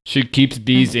 yeah. She keeps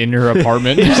bees in her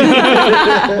apartment.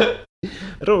 I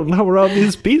don't know where all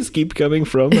these bees keep coming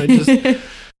from.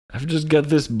 I've just got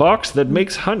this box that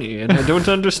makes honey, and I don't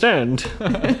understand.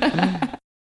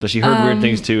 So she heard weird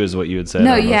things too, is what you had said.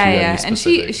 No, I don't know if you had yeah, any and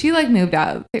specifics. she like moved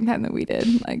out at the same time that we did.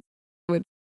 Like,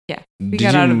 Did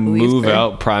got you out of move Leesburg.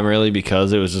 out primarily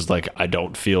because it was just like I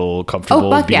don't feel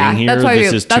comfortable oh fuck being yeah, here? that's why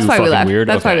This we is that's too why we fucking left. weird.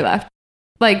 That's why Okay. we left.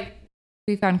 Like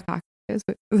we found cockroaches.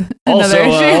 Also, Another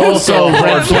issue. also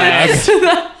red flags.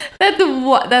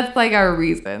 That's like our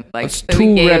reason. Like That's that we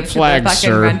 2 gave red to flags, the fucking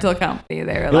sir. rental company.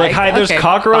 They were You're like, hi, there's okay,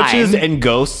 cockroaches fine. and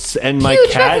ghosts, and my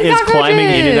Huge cat fucking is climbing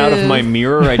in and out of cockroaches. my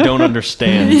mirror. I don't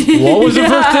understand. What was the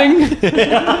first thing?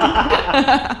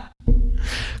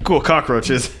 Cool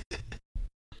cockroaches.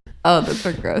 Oh, that's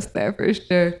so gross there for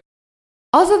sure.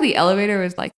 Also, the elevator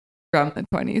was like from the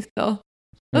 20s still.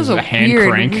 That was Was it a a hand weird,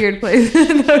 crank? weird place.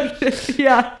 No shit.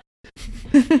 Yeah.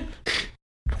 20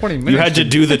 minutes. You had to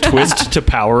do the twist to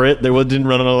power it. Didn't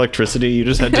run on electricity. You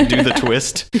just had to do the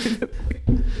twist.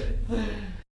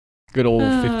 Good old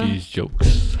 50s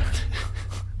jokes.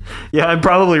 Yeah, I'm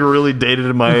probably really dated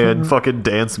in my fucking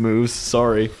dance moves.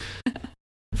 Sorry.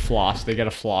 Floss. They got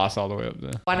to floss all the way up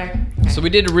there. Water. So we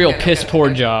did a real Okay, piss okay, poor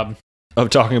okay. job. Of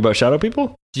talking about shadow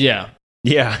people? Yeah.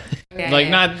 Yeah. Like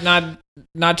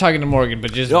not talking to Morgan,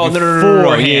 but just Oh, no.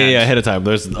 beforehand. Yeah, ahead of time.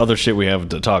 There's other shit we have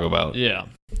to talk about. Yeah.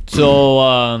 So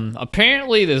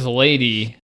apparently this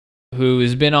lady who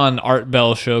has been on Art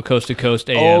Bell show Coast to Coast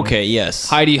AM. Okay, yes.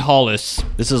 Heidi Hollis.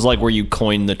 This is like where you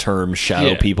coined the term shadow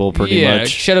Yeah. people pretty Yeah, much.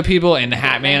 Shadow People and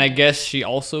Hatman, I guess she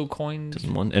also coined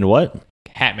And what?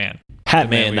 Hatman.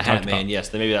 Hatman, we the talked Hatman. about.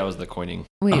 Yes, maybe that was the coining.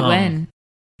 Wait, when?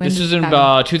 This did is in that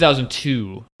happen?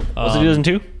 2002. Was it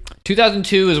 2002?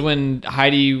 2002 is when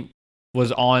Heidi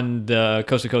was on the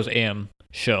Coast to Coast AM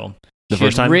show. The She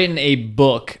first had time? written a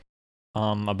book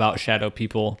about shadow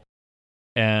people.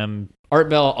 Art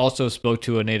Bell also spoke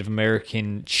to a Native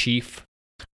American chief,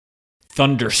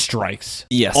 Thunder Strikes,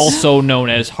 Yes. also known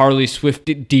as Harley Swift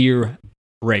Deer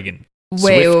Reagan.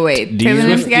 Wait. Swift Say the names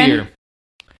Swift again. Deer.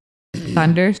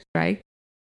 Thunderstrike.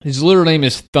 His literal name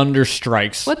is Thunder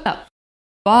Strikes. What the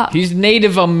fuck? He's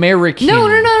Native American. No.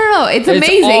 It's It's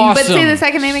amazing. But say awesome. the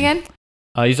second name again.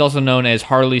 He's also known as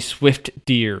Harley Swift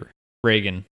Deer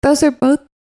Reagan. Those are both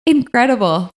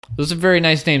incredible. Those are very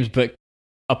nice names, but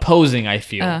opposing, I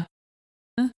feel.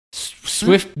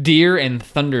 Swift deer and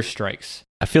thunder strikes.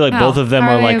 I feel like How? both of them How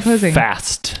are are they like opposing?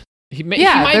 fast. He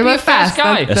Yeah, might they're be a both fast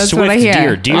guy. That's A swift what I hear.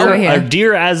 deer. That's what I hear. A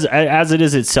deer as it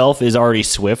is itself is already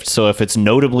swift. So if it's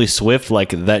notably swift,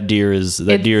 like that deer is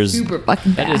It's super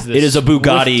fucking That fast. is it is a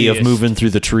Bugatti of swiftiest- moving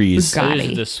through the trees. Bugatti. That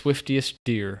is the swiftiest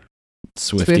deer.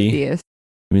 Swifty. Swiftiest.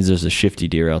 It means there's a shifty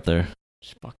deer out there.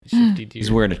 Just fucking shifty deer.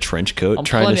 He's wearing a trench coat, I'm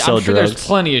trying to sell I'm sure drugs. There's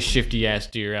plenty of shifty ass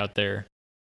deer out there.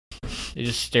 They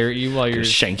just stare at you while Gonna you're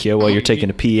shank you while you're taking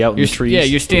a pee out in the trees. Yeah,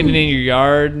 you're standing in your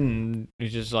yard and you're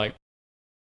just like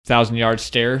 1,000-yard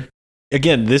stare.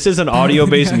 Again, this is an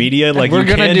audio-based media. Like We're you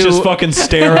gonna can't do- just fucking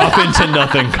stare off into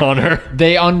nothing, Connor.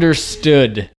 They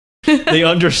understood. They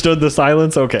understood the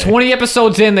silence. Okay. 20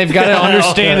 episodes in, they've got to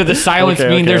understand that the silence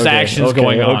means there's actions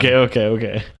going on.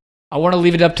 Okay. I want to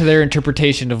leave it up to their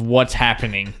interpretation of what's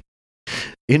happening.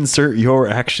 Insert your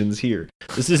actions here.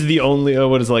 This is the only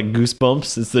what is it, like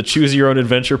Goosebumps? It's the Choose Your Own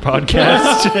Adventure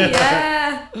podcast.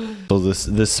 Yeah. So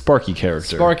this Sparky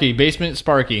character, Sparky, basement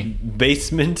Sparky.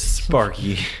 Basement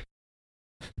Sparky,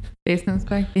 Basement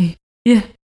Sparky. Yeah.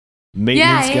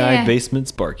 maintenance Yeah, guy, yeah. Basement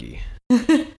Sparky.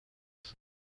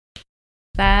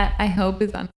 That I hope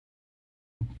is on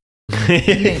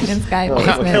maintenance guy.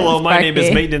 Basement Hello, my name is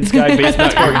Sparky. Maintenance Guy,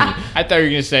 Basement Sparky. I thought you were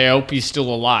going to say, I hope he's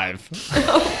still alive.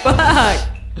 Oh fuck.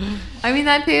 I mean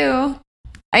that too.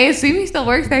 I assume he still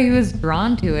works there. He was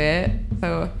drawn to it.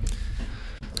 So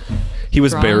He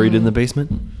was Wrong. buried in the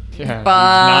basement, Yeah, fuck.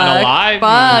 not alive.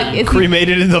 Fuck. Is he,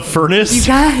 cremated in the furnace. you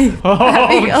guys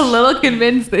I'm a little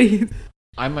convinced that he's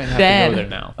I might have dead. to go there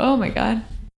now. Oh my god.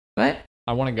 What?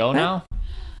 I want to go What? now.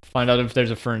 Find out if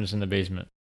there's a furnace in the basement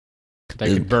that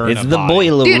could burn It's a the body.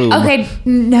 boiler Dude, room. okay,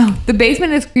 no. The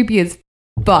basement is creepy as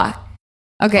fuck.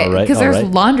 Okay, All right, because there's all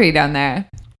right. laundry down there.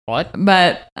 What?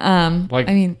 But Like-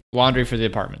 I mean, Laundry for the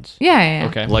apartments. yeah.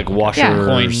 Okay. Like Okay. washers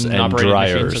Coin and operated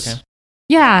dryers. machines, okay.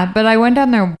 Yeah, but I went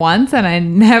down there once and I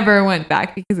never went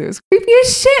back because it was creepy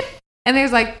as shit. And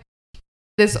there's like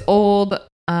this old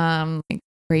like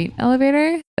freight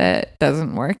elevator that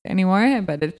doesn't work anymore,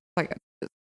 but it's like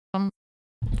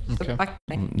Okay.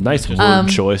 Nice word Um,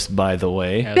 choice, by the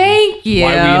way. As Thank you.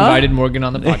 Why we invited Morgan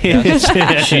on the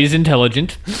podcast. She's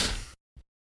intelligent.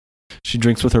 She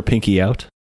drinks with her pinky out.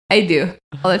 I do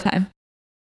all the time.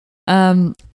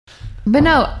 But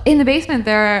no, in the basement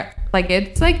there are like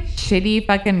it's like shitty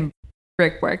fucking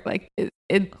brickwork. Like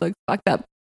it looks fucked up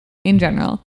in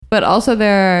general. But also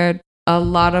there are a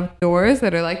lot of doors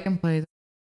that are like employees.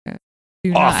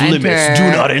 Do Off not limits, enter.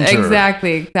 do not enter.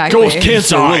 Exactly. Ghost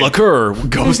cancer will occur.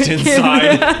 Ghost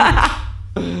inside.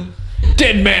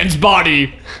 Dead man's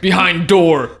body behind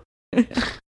door.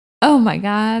 Oh my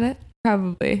god,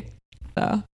 probably.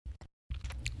 So,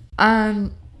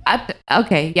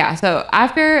 okay, yeah. So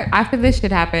after this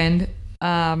shit happened,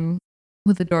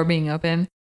 with the door being open,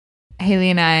 Haley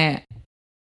and I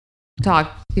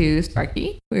talked to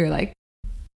Sparky. We were like,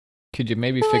 Could you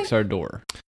maybe fix our door?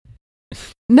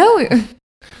 no,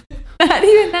 not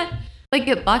even that. Like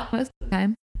it locked most of the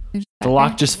time. The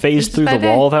lock just phased It's through the right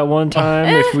there. wall that one time.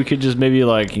 If we could just maybe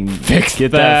like Fix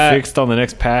get that. that fixed on the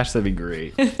next patch, that'd be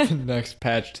great. Next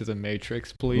patch to the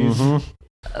Matrix, please. Mhm.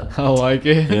 I like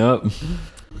it. Yep.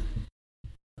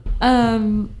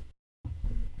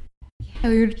 Yeah,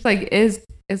 we were just like, is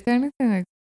there anything like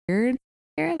weird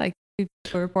here? Like, did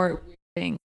people report weird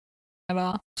things at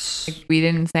all? Like, we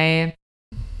didn't say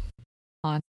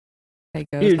on like,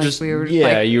 You like, just we were just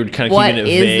yeah, like, you were kind of what keeping it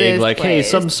is vague, this like, hey,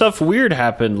 place? some stuff weird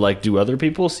happened. Like, do other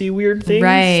people see weird things?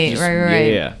 Right,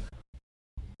 right. Yeah.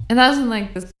 and that was in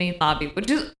like this main lobby, which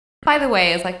is, by the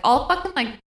way, is like all fucking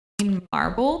like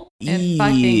marble and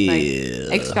fucking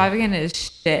like extravagant as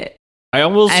shit. I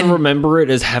almost And- remember it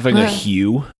as having a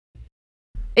hue.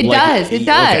 It Like, does. It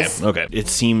does. Okay. It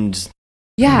seemed.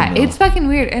 Yeah, No. it's fucking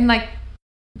weird. And like,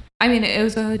 I mean, it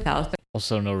was a hotel. So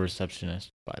Also, no receptionist,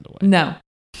 by the way. no.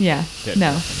 Yeah. Dead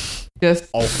No. person. Just.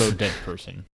 Also dead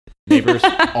person. Neighbors,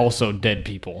 also dead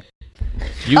people.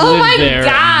 You Oh my live there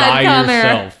God, by Connor.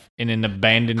 yourself in an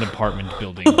abandoned apartment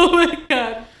building. Oh my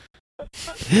god.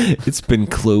 It's been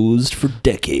closed for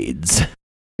decades.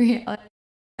 Yeah,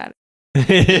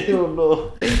 Thank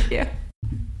you. thank you.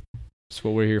 That's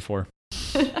what we're here for.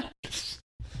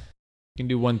 Can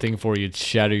do one thing for you, it's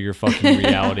shatter your fucking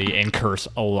reality and curse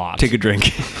a lot. Take a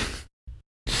drink.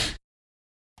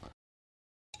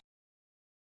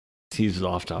 He's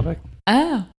off topic.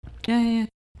 Oh. Yeah.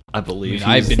 I I believe. mean,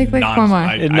 I've been Take like four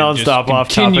more. Non-stop off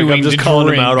topic. I'm continuing just to calling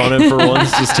him drink. out on it for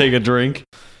once. Just take a drink,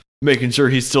 making sure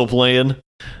he's still playing.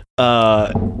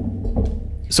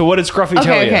 So what did Scruffy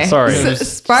tell Okay. you? Okay. Sorry.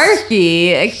 Sparky,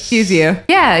 excuse you.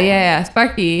 Yeah.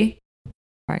 Sparky.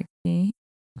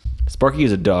 Sparky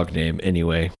is a dog name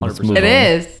anyway. Let's 100%. move It on.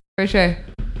 is for sure.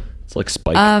 It's like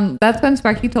Spike. That's when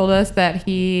Sparky told us that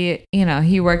he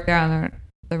worked there on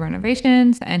the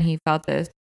renovations, and he felt this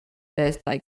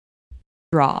like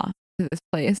draw to this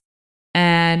place.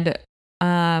 And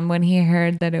when he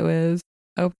heard that it was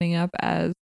opening up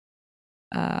as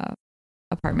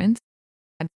apartments,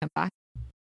 had to come back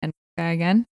and work there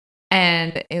again.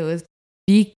 And it was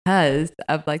because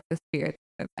of like the spirit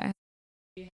of that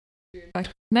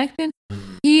connection.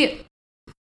 He's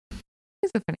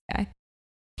a funny guy.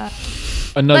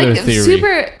 Another like,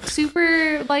 theory.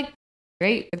 super like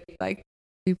great, but like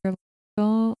super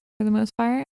logical for the most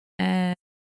part. And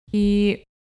he,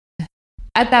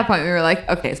 at that point, we were like,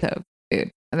 okay, so dude,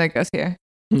 and that goes here.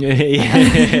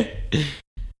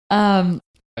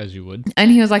 As you would.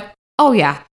 And he was like, oh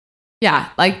yeah,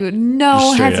 like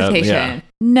no Straight up, hesitation, yeah.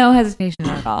 no hesitation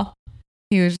at all.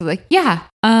 He was like, yeah,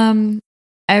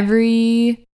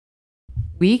 every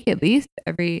week, at least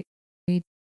every week,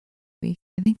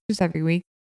 I think just every week,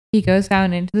 he goes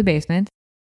down into the basement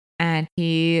and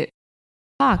he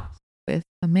talks with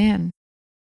a man.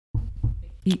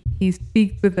 He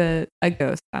speaks with a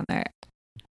ghost down there.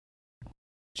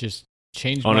 Just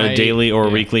change On a daily or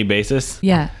weekly basis.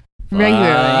 Yeah, regularly.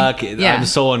 Fuck, Yeah. I'm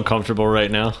so uncomfortable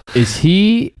right now. Is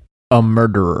he a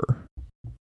murderer?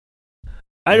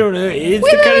 I don't know. It's We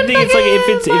the kind live of in thing. It's like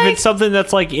if fucking, it's something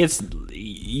that's like it's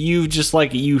you just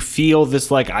like you feel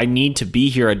this like I need to be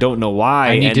here. I don't know why.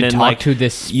 I need and to then talk like to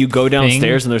this. you go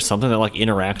downstairs thing. and there's something that like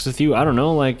interacts with you. I don't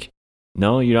know. Like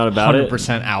no, you're not about it.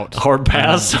 100% out. Hard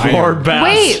pass. I am Hard pass.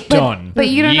 Wait, Done. but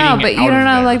you don't know. Yeeting But you out don't of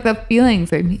know there. like the feelings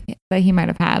that he might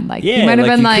have had. Like Yeah, he might have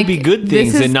like been it like, could be good this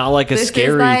things is- and not like a this is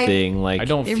scary like- thing. Like I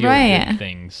don't feel Right. good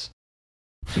things.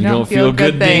 you don't feel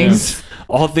good things.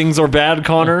 All things are bad,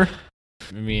 Connor.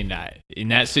 I mean, in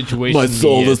that situation,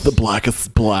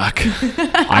 blackest black.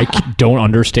 don't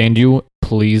understand you.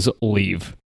 Please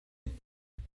leave.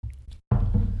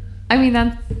 I mean,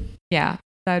 that'd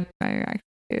be my reaction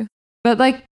too. But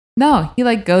like, no, he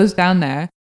like goes down there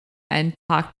and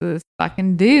talks to this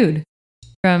fucking dude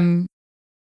from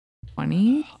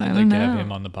 20. I I'd don't like know. to have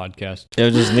him on the podcast. I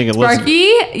was just thinking,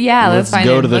 Sparky? Yeah, let's find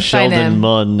go him. to the Let's find Sheldon him.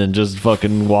 Munn and just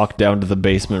fucking walk down to the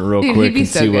basement real Dude, quick he'd be and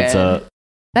so see what's good. up.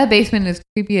 That basement is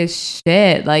creepy as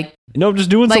shit. Like, No, I'm just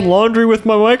doing Like- some laundry with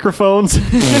my microphones.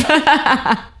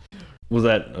 yeah, Was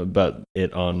that about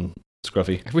it on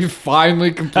Scruffy? We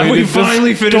finally completed. We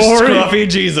finally finished story. Scruffy,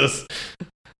 Jesus.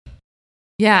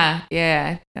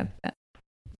 that's that.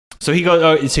 So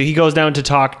he goes down to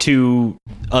talk to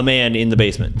a man in the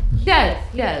basement.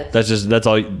 Yes. That's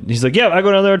all. He's like, yeah, I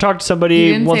go down there and talk to He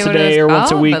somebody didn't once say a what it day or was once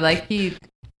a called, week. But like he,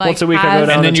 Once a week, I go has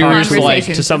down And and then you're talk just like-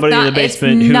 conversations. to somebody in the It's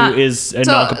basement who not- is a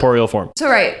so- non-corporeal form. So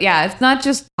right, yeah, it's not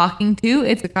just talking to;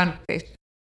 it's a conversation.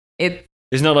 It's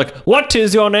It's not like, what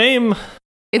is your name?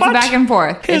 it's What a back and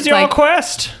forth. Here's It's your like,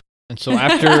 quest. And so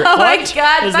after, oh my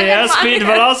god, Is fucking the airspeed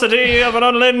fire. velocity of an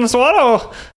unladen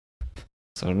swallow?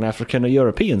 So an African or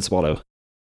European swallow.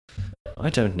 I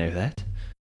don't know that.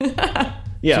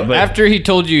 Yeah, so but after he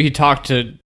told you he talked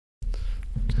to.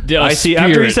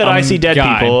 after he said I see dead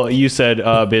people, you said,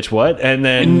 bitch, what? And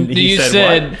then And he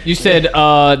said, what? you said,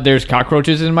 there's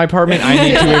cockroaches in my apartment. I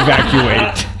need to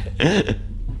evacuate.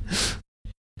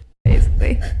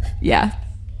 Basically, yeah.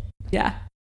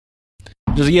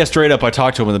 Just straight up. I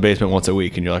talk to him in the basement once a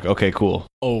week, and you're like, okay, cool.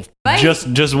 Oh, Bye.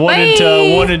 Just Bye.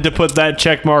 wanted to put that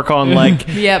check mark on, like,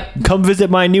 Yep. come visit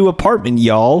my new apartment,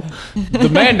 y'all. the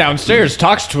man downstairs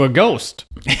talks to a ghost.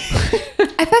 I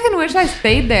fucking wish I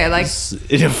stayed there. Like,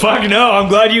 Fuck no! I'm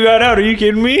glad you got out. Are you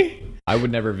kidding me? I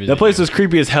would never visit. That place was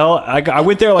creepy as hell. I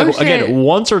went there Oh, shit. again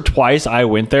once or twice. I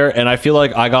went there and I feel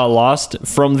like I got lost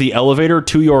from the elevator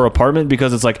to your apartment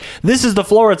because it's like this is the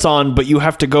floor it's on, but you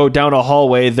have to go down a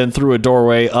hallway, then through a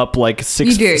doorway, up like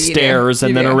six You do, stairs, and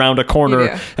you then do. around a You corner,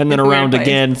 do. and then It's a weird around place.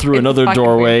 again through It's a another fucking weird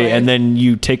doorway, place. and then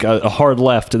you take a hard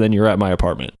left, and then you're at my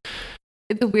apartment.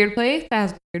 it's a weird place that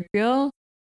has a weird feel.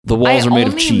 The walls I are made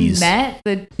of only cheese. met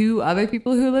the two other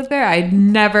people who lived there. I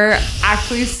never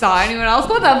actually saw anyone else.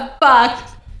 What the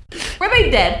fuck? Were they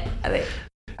dead? Are they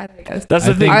ghosts? That's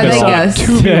the I thing. think Are I they saw ghosts?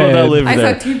 two people that live I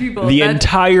there. saw two people. The That's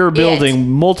entire building,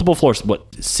 multiple floors. What?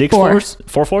 6 Four. floors?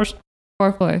 4 floors?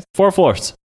 4 floors. 4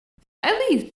 floors. At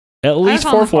least. At least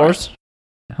on 4 the floor. floors.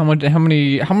 How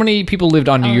many people lived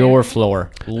on Oh, your yeah. floor?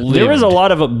 There was a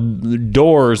lot of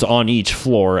doors on each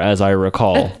floor, as I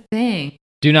recall. That's the thing.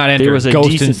 Do not enter. There was a Ghost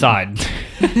decent- inside.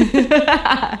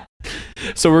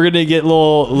 So we're gonna get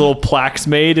little plaques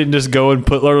made and just go and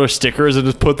put little stickers and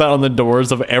just put that on the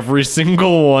doors of every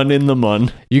single one in the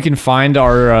Mun. You can find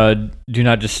our Do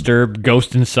Not Disturb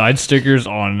Ghost Inside stickers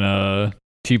on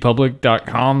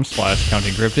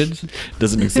tpublic.com/countingcryptids.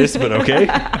 Doesn't exist, but okay.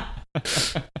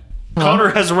 Connor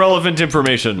has relevant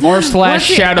information.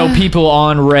 /shadow people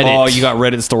on Reddit. Oh, you got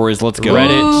Reddit stories. Let's go.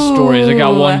 Reddit stories. I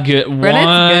got one good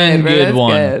Reddit's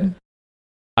one. good.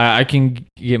 I can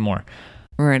get more.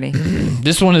 Ready.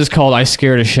 This one is called "I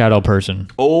Scared a Shadow Person."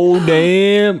 Oh,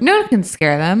 damn. No one can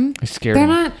scare them. I scared They're him.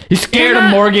 not. He scared they're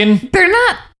him, not- Morgan. They're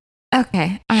not.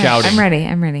 Okay. All right. Shouting.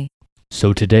 I'm ready.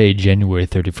 So today, January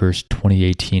 31st,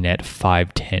 2018 at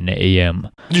 5:10 a.m.,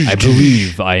 I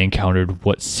believe I encountered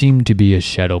what seemed to be a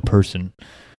shadow person.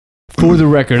 For the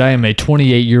record, I am a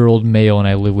 28-year-old male and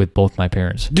I live with both my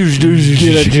parents.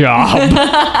 Get a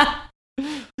job.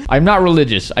 I'm not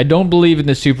religious. I don't believe in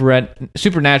the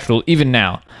supernatural even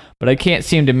now, but I can't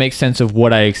seem to make sense of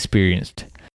what I experienced.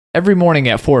 Every morning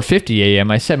at 4:50 a.m.,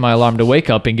 I set my alarm to wake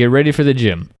up and get ready for the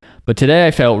gym. But today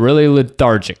I felt really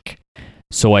lethargic.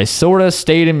 So I sorta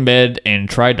stayed in bed and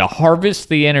tried to harvest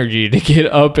the energy to get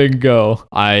up and go.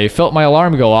 I felt my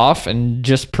alarm go off and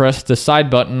just pressed the side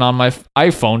button on my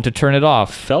iPhone to turn it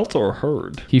off. Felt or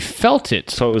heard? He felt it.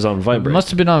 So it was on It vibrate. must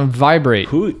have been on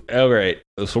vibrate. All right.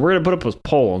 So we're gonna put up a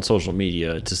poll on social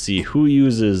media to see who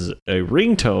uses a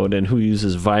ringtone and who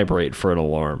uses vibrate for an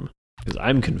alarm. Because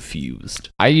I'm confused.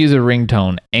 I use a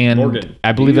ringtone and Morgan,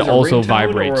 I believe you it use a also ringtone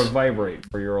vibrates. Or a vibrate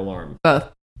for your alarm.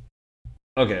 Both.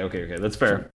 Okay. That's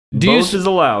fair. Do you Both is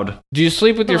allowed. Do you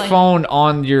sleep with your Like- phone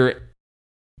on your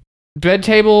bed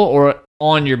table or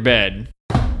on your bed?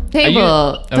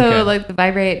 Table. Okay. So like the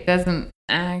vibrate doesn't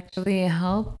actually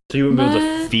help. So you wouldn't be able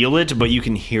to What? feel it, but you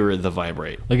can hear the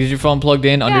vibrate. Like, is your phone plugged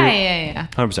in Yeah.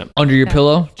 100%. under your Yeah.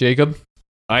 pillow, Jacob?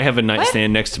 I have a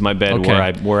nightstand next to my bed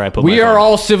Okay. where I put my We are phone.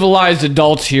 all civilized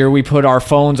adults here. We put our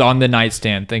phones on the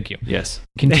nightstand. Thank you. Yes.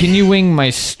 Continuing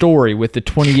my story with the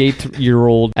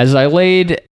 28-year-old, as I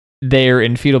laid there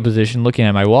in fetal position looking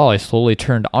at my wall, I slowly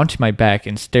turned onto my back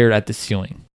and stared at the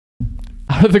ceiling.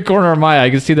 Out of the corner of my eye, I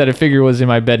could see that a figure was in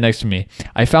my bed next to me.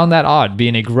 I found that odd,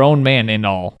 being a grown man and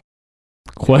all.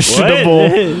 Questionable.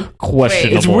 What?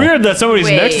 Questionable. It's weird that somebody's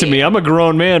Wait. next to me. I'm a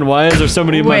grown man. Why is there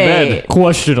somebody in my bed?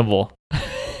 Questionable.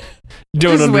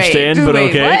 Don't Just understand, wait, but just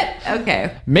wait. okay. What?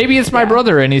 Okay. Maybe it's my Yeah.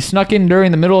 brother and he snuck in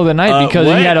during the middle of the night because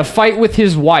what? he had a fight with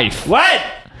his wife. What?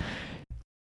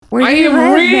 Where I do you am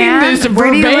live, reading man? this Where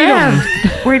do you verbatim.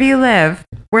 live? Where do you live?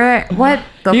 Where? What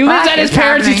the He fuck lives at his is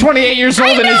parents. He's happening? 28 years old,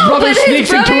 I and his know, brother but his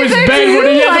sneaks into his brothers are bed when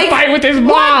he has like, a fight with his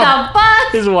mom. What the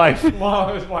fuck? His wife.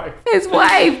 His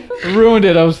wife. Ruined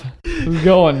it. I was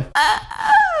going.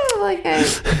 Like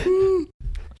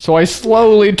So I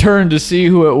slowly turned to see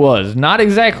who it was. Not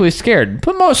exactly scared,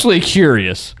 but mostly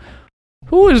curious.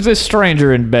 Who is this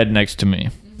stranger in bed next to me?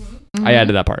 I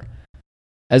added that part.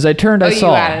 As I turned, I you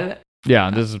saw. added it. Yeah,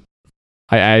 this is.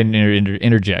 I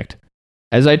interject.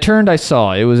 As I turned, I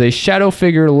saw it was a shadow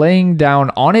figure laying down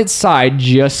on its side,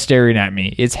 just staring at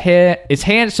me. Its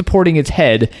hand supporting its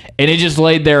head, and it just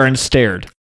laid there and stared.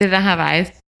 Did it have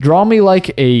eyes? Draw me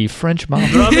like a French mom.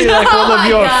 Draw me like Oh one of my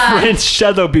your God. French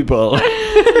shadow people.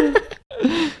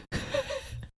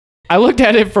 I looked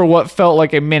at it for what felt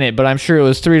like a minute, but I'm sure it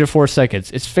was 3 to 4 seconds.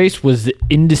 Its face was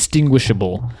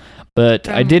indistinguishable, but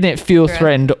I From didn't feel Chris.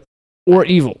 threatened or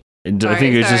evil. And I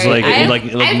think it's just like I have- like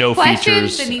I have no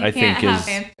questions features. and you I can't think have is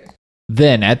answers.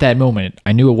 Then, at that moment,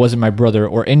 I knew it wasn't my brother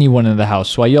or anyone in the house,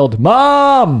 so I yelled,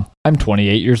 "Mom!" I'm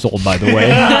 28 years old, by the way.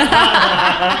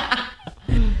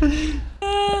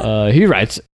 He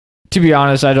writes, to be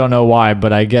honest, I don't know why,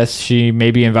 but I guess she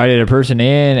maybe invited a person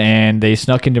in and they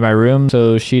snuck into my room,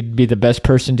 so she'd be the best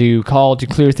person to call to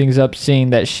clear things up, seeing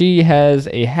that she has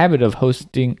a habit of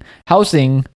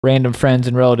housing random friends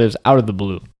and relatives out of the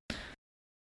blue.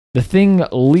 The thing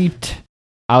leaped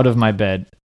out of my bed.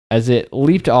 As it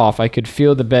leaped off, I could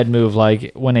feel the bed move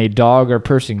like when a dog or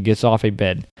person gets off a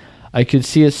bed. I could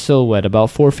see its silhouette,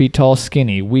 about 4 feet tall,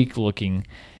 skinny, weak looking,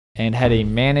 and had a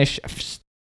mannish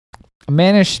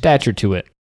stature to it.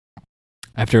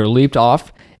 After it leaped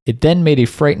off, it then made a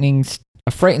frightened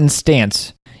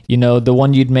stance. You know, the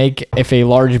one you'd make if a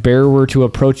large bear were to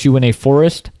approach you in a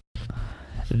forest?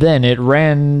 Then it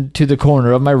ran to the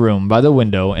corner of my room by the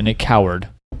window and it cowered.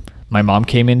 My mom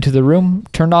came into the room,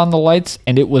 turned on the lights,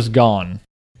 and it was gone.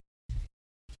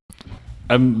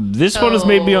 this one has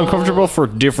made me uncomfortable for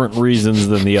different reasons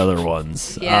than the other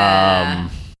ones. Yeah.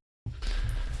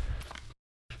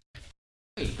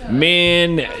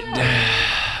 Man,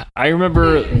 I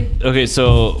remember. Okay,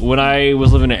 so when I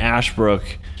was living in Ashbrook,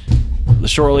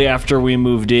 shortly after we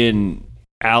moved in,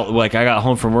 I got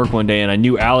home from work one day and I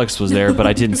knew Alex was there, but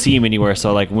I didn't see him anywhere. So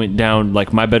I like went down,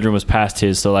 like my bedroom was past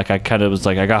his. So like I kind of was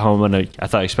like, I got home and I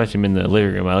thought I expected him in the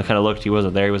living room. I kind of looked, he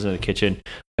wasn't there. He was in the kitchen.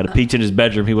 I peeked in his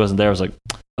bedroom. He wasn't there. I was like,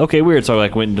 okay, weird. So I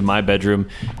like went into my bedroom,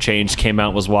 changed, came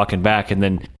out, was walking back. And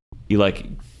then he like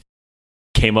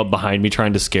came up behind me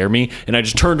trying to scare me, and I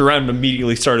just turned around and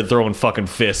immediately started throwing fucking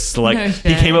fists. Like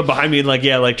he came up behind me and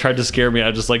like tried to scare me.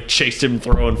 I just like chased him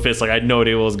throwing fists. Like I had no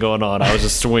idea what was going on. I was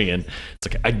just swinging.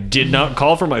 It's like I did not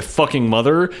call for my fucking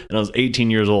mother, and I was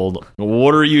 18 years old.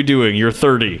 What are you doing? You're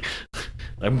 30.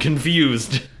 I'm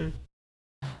confused.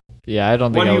 Yeah, I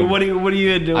don't think What are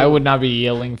you doing? I would not be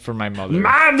yelling for my mother.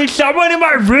 Mom, there's someone in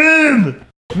my room.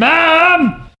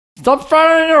 Mom! Stop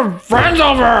fighting your friends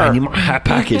over! I need my hat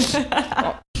package.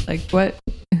 Like what?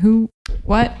 Who?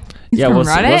 What? He's Yeah, from what's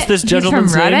Reddit? this He's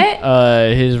gentleman's from name?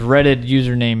 Reddit? His Reddit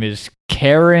username is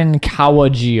Karen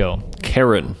Kawagio.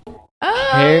 Karen.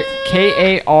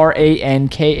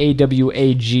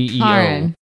 KaranKawageo.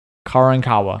 Karen. Karen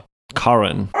Kawa.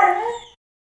 Karen.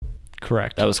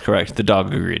 Correct. That was correct. The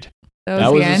dog agreed.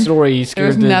 That was the story. He There scared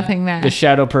was nothing there. the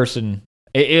shadow person.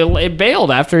 It bailed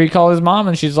after he called his mom,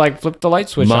 and she's like, flipped the light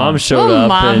switch Mom on. showed Oh, up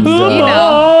Mom, and you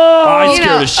know. I You scared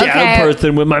know, a shadow okay.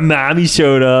 person when my mommy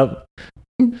showed up.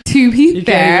 To He be can't even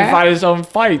fair, fight his own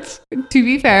fights.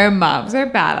 moms are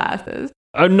badasses.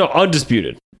 No,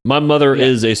 undisputed. My mother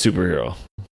is a superhero.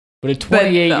 But a But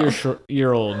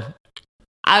 28-year-old.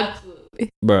 Absolutely.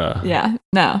 Bruh. Yeah.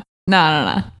 No.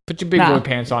 Put your big Nah. boy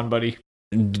pants on, buddy.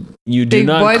 You do Big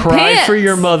not boy cry pants. for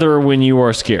your mother when you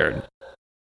are scared.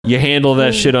 You handle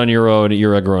that shit on your own.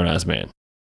 You're a grown-ass man.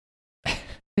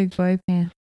 Big boy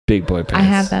pants. Big boy pants. I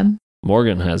have them.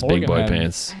 Morgan has big Morgan boy had them.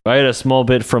 pants. I had a small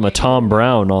bit from a Tom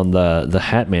Brown on the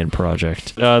Hatman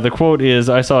project. The quote is,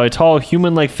 I saw a tall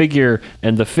human-like figure,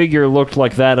 and the figure looked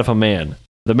like that of a man.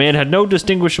 The man had no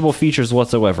distinguishable features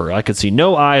whatsoever. I could see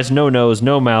no eyes, no nose,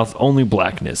 no mouth, only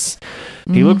blackness.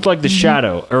 He looked like the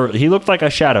shadow, or he looked like a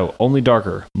shadow, only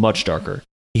darker, much darker.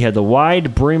 He had the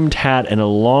wide-brimmed hat and a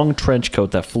long trench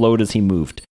coat that flowed as he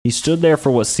moved. He stood there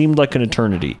for what seemed like an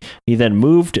eternity. He then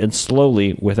moved and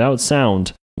slowly, without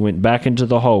sound, went back into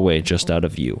the hallway just out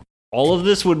of view. All of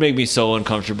this would make me so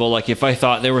uncomfortable. Like if I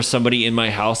thought there was somebody in my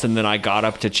house and then I got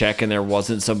up to check and there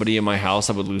wasn't somebody in my house,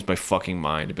 I would lose my fucking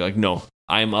mind. I'd be like, no,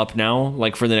 I'm up now,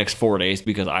 like for the next 4 days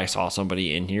because I saw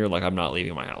somebody in here. Like I'm not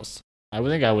leaving my house. I would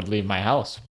think I would leave my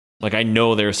house. Like I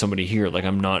know there's somebody here. Like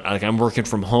I'm not. Like I'm working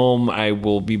from home. I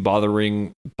will be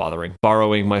borrowing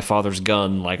my father's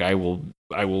gun. Like I will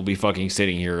be fucking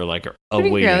sitting here like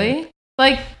awaiting. Really?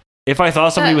 Like, If I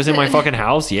thought somebody was in my fucking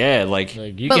house, yeah, like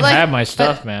Like, you But, can like, have my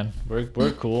stuff, man.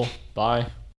 We're cool. Bye.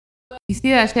 you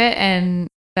see that shit and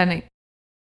then it,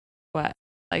 what?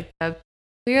 Like, that's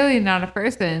clearly not a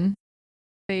person.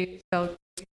 So you still.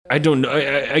 I don't know.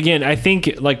 Again, I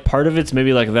think like part of it's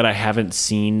maybe like that I haven't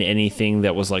seen anything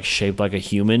that was like shaped like a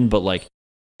human, but like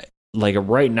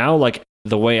right now, like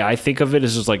the way I think of it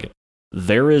is just like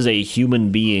there is a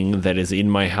human being that is in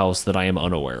my house that I am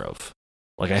unaware of.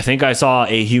 Like I think I saw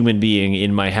a human being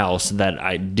in my house that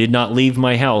I did not leave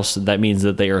my house. That means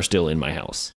that they are still in my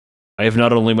house. I have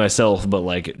not only myself, but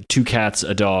like 2 cats,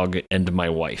 a dog, and my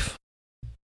wife.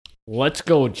 Let's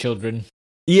go, children.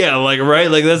 Yeah, like right,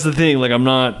 like that's the thing. Like I'm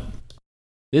not.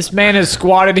 This man has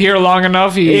squatted here long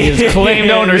enough. He has claimed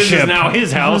ownership. This is now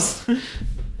his house.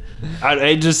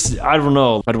 I don't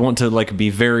know. I'd want to like be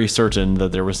very certain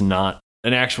that there was not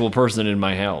an actual person in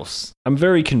my house. I'm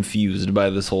very confused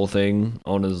by this whole thing,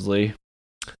 honestly.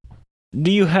 Do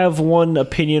you have one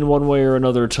opinion one way or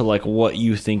another to like what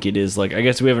you think it is? Like I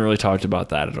guess we haven't really talked about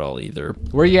that at all either.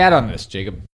 Where you at on this,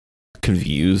 Jacob?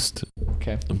 Confused.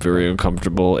 Okay. I'm very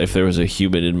uncomfortable. If there was a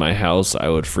human in my house, I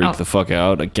would freak Oh. the fuck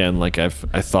out. Again, like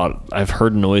I've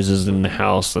heard noises in the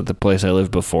house at the place I lived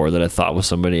before that I thought was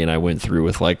somebody, and I went through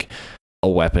with like a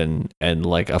weapon and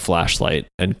like a flashlight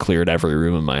and cleared every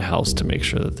room in my house to make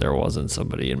sure that there wasn't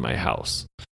somebody in my house.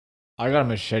 I got a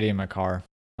machete in my car.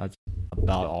 That's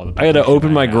about all the I had to protection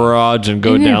open my have. garage and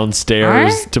go In your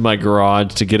downstairs car? to my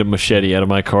garage to get a machete out of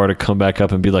my car to come back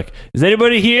up and be like, "Is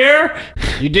anybody here?"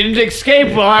 You didn't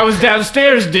escape while I was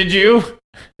downstairs, did you?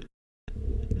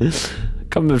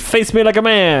 Come and face me like a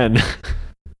man.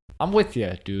 I'm with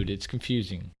you, dude. It's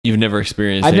confusing. You've never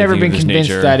experienced I've never anything been of this convinced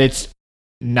nature. that it's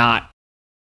not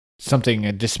something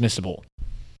dismissible.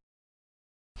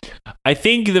 I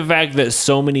think the fact that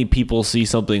so many people see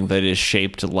something that is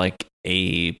shaped like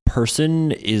a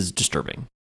person is disturbing.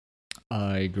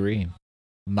 I agree.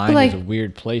 Mine like- is a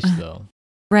weird place, though.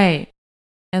 Right.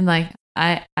 And like,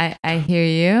 I hear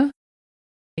you.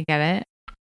 I get it.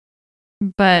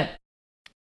 But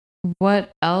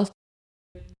what else?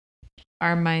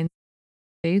 our minds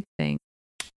say things.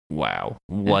 Wow,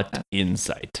 what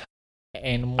insight!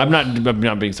 Animals. I'm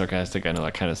not being sarcastic. I know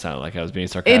that kind of sounded like I was being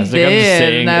sarcastic. It I'm just did,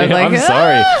 saying. and I was I'm like,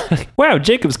 sorry. Wow,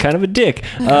 Jacob's kind of a dick.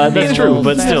 That's true,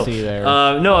 but still. Sassy there.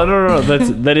 No.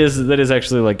 That is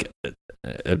actually like.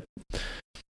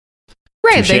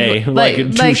 Right, Touche. Like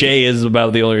touche is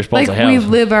about the only response I have. we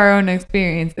live our own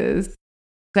experiences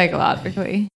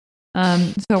psychologically.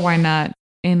 So why not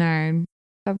in our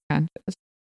subconscious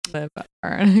live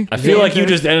our own I feel like you experiences?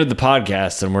 just ended the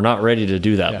podcast and we're not ready to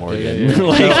do that, Yeah, Morgan.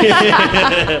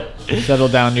 yeah. Like, Settle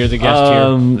down. You're the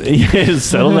guest here. yeah,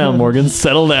 settle down, Morgan.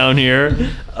 Settle down here.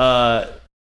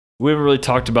 We haven't really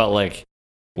talked about like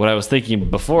what I was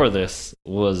thinking before this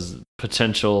was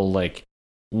potential like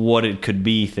what it could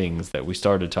be things that we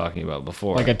started talking about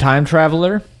before. Like a time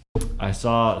traveler. I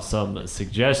saw some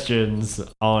suggestions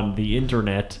on the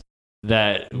internet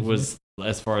that was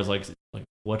as far as like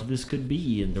what this could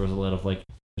be, and there was a lot of like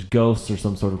there's ghosts or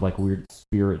some sort of like weird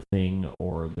spirit thing,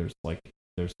 or there's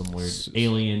some weird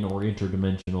alien or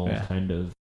interdimensional kind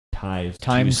of ties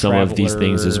Time to some of these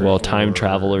things as well. traveler Time or-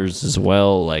 travelers as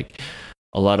well, like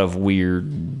a lot of weird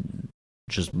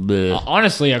just bleh.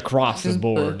 Honestly, across the Just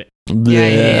board.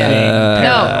 Yeah.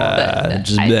 No,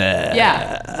 just bleh.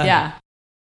 yeah.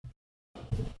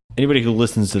 Anybody who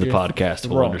listens to the You're podcast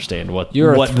will throwing. understand what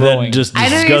You're that throwing. just I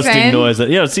know what you're disgusting saying. noise.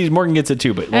 Yeah, see, Morgan gets it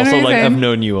too, but I know also what you're like I've saying.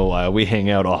 known you a while. We hang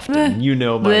out often. You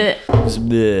know my. Bleh.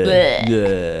 Bleh, Bleh.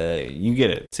 bleh. You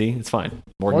get it. See, it's fine.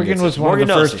 Morgan gets was it. one Morgan of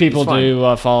the knows first it. people It's fine.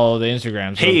 to follow the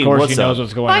Instagram. So Hey, of course what's she knows up?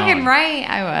 what's going Fucking on. right,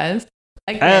 I was.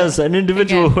 Again. As an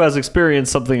individual Again. who has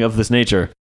experienced something of this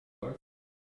nature,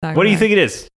 Talk what do you about think it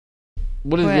is?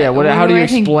 What is? What- Yeah. What? what How do do you I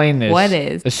think- explain this? What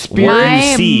is? a spirit? What do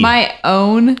you see? My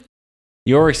own.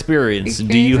 Your experience. Do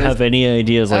you Experiences? have any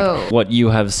ideas like Oh. what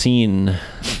you have seen?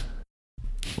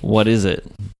 What is it?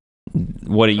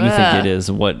 What do you think Ugh. it is?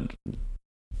 What?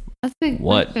 That's a big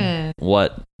What? question.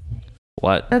 What?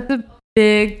 That's a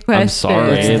big question. I'm sorry.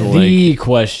 That's Like- the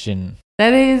question.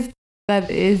 That is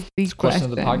the It's question. of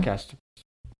the podcast.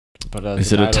 But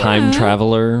Is it a time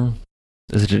traveler?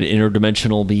 Is it an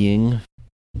interdimensional being?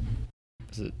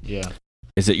 Yeah.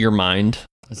 Is it your mind?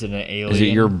 Is it an alien? Is it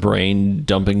your brain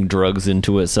dumping drugs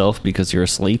into itself because you're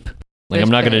asleep? Like, I'm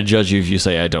not going to judge you if you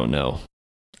say I don't know.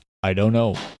 I don't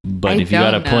know. But I if you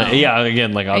got to don't plant, know. yeah,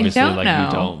 again, like obviously, don't like know.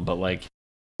 you don't, but like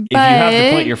if you have to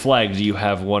But- plant your flag, do you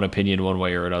have one opinion one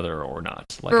way or another or not?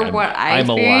 Like For what I I'm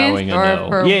allowing a experienced or no.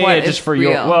 for yeah, what yeah, just is for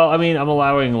your. real? Well, I mean, I'm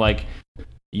allowing like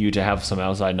you to have some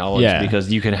outside knowledge Yeah. because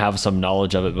you can have some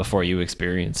knowledge of it before you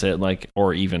experience it, like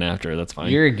or even after. That's fine.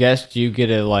 You're a guest. You get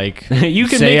to like. You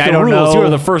can say, make I the don't rules. know. You are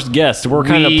the first guest. We're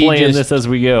kind of We playing just- this as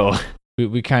we go.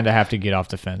 We kind of have to get off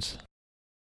the fence.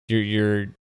 You're.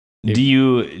 If- Do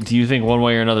you think one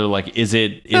way or another, like, is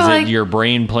it like- your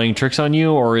brain playing tricks on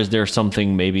you, or is there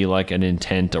something maybe like an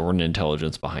intent or an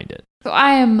intelligence behind it? So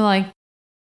I am like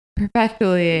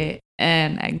perpetually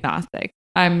an agnostic.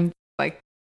 I'm like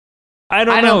I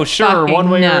don't I know. don't Sure, fucking one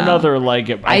way or know. another, like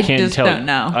I can't just tell. don't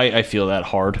know. I feel that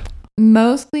hard.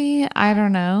 Mostly I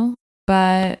don't know,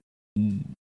 but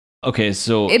Okay,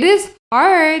 so it is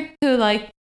hard to like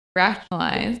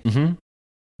rationalize Mhm.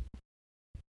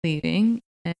 leaving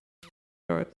and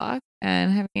door lock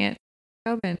and having it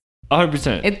open.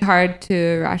 100%. It's hard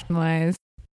to rationalize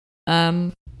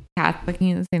cats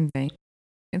looking at the same thing.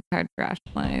 It's hard to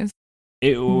rationalize.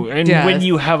 And Just, when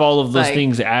you have all of those like-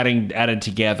 things added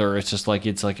together, it's just like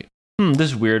this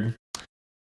is weird.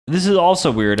 This is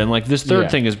also weird, and like this third Yeah.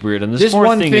 thing is weird, and this This fourth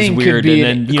one thing thing is could weird, be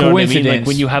and then a you know what I mean. Like coincidence.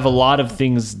 when you have a lot of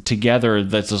things together,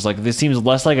 that's just like this seems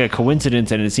less like a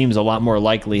coincidence, and it seems a lot more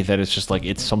likely that it's just like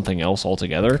it's something else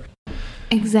altogether.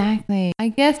 Exactly. I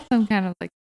guess some kind of like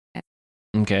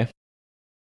Okay,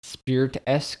 Spirit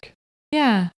esque.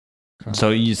 yeah. so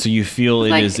you feel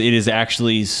Like- it is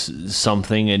actually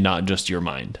something and not just your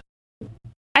mind.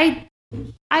 I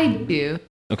do.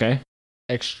 Okay,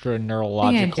 Extra do.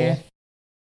 neurological.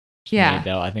 Yeah.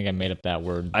 I think I made up that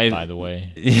word, I- by the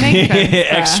way. Makes sense, yeah.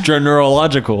 extra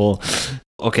neurological.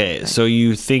 Okay, so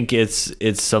you think it's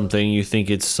something. You think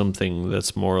it's something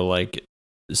that's more like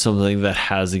something that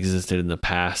has existed in the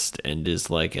past and is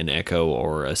like an echo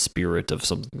or a spirit of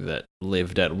something that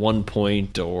lived at one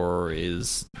point, or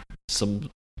is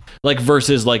some like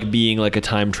versus like being like a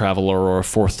time traveler or a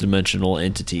fourth dimensional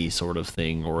entity sort of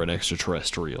thing, or an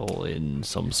extraterrestrial in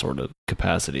some sort of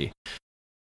capacity.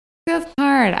 That's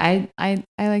hard. I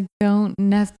like don't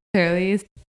necessarily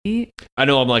see. I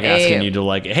know I'm like asking A you to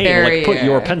like, hey, like put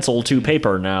your barrier. pencil to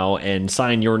paper now and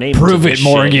sign your name. Prove to it, this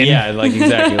Morgan. shit. Yeah, like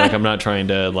exactly. Like I'm not trying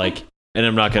to like, and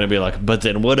I'm not gonna be like, but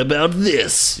then what about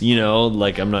this? You know,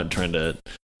 like I'm not trying to.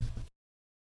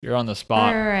 You're on the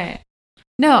spot. Right.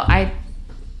 No, I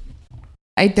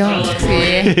don't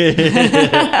see.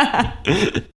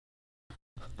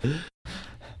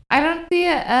 I don't see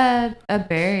a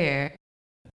barrier.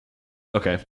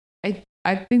 Okay.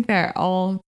 I think they're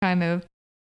all kind of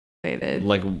related.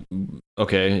 Like,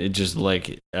 okay, it just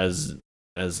like as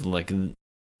like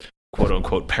quote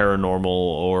unquote paranormal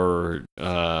or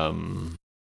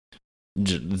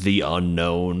the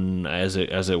unknown as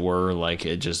it were, like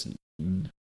it just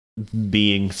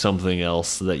being something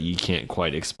else that you can't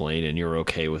quite explain and you're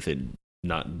okay with it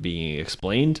not being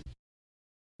explained.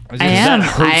 I am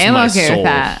okay with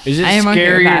that. Is it I am okay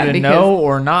with scarier that to because- know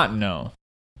or not know?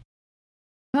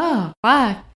 Oh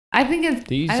fuck! I think it's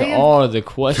These I think are the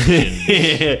questions.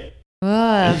 it's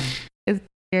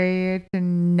scarier to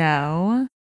know.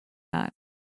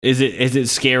 Is it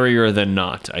scarier than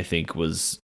not? I think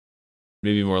was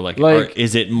maybe more like Like- or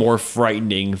is it more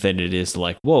frightening than it is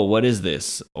like, whoa, what is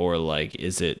this? Or like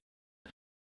is it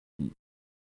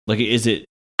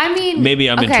I mean, maybe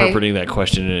I'm okay. interpreting that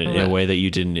question in a way that you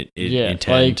didn't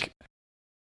intend. Like,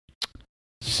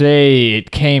 say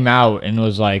it came out and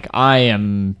was like, I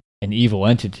am an evil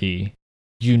entity.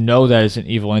 You know that it's an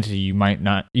evil entity. You might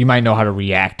know how to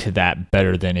react to that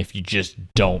better than if you just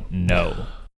don't know.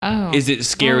 Oh. Is it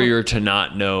scarier to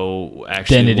not know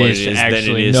actually Than it what is it to is actually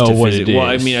than it is know to what visit? it Well,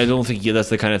 I is. mean, I don't think that's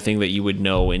the kind of thing that you would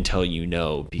know until you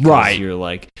know. Because Right. you're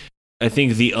like, I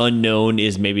think the unknown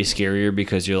is maybe scarier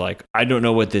because you're like, I don't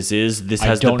know what this is. This I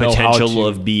has the don't know how potential to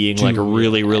of being do like it.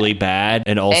 really, really bad.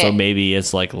 And also maybe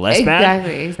it's like less bad.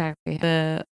 Exactly.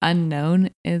 The unknown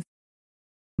is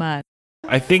much.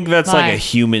 I think that's like a Like,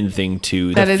 human thing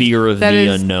too. that The is- fear of that the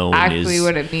is unknown actually is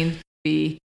what it means to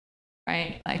be,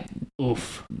 right? Like,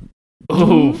 Oof.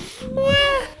 Oof.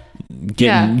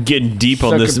 getting deep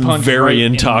on Sucker this punch very right in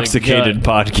the intoxicated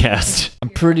podcast. I'm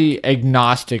pretty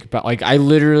agnostic about, like, I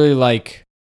literally, like,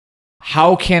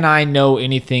 how can I know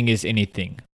anything is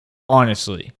anything?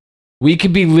 Honestly. We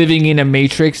could be living in a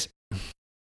matrix.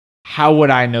 How would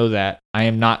I know that? I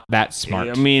am not that smart.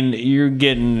 I mean, you're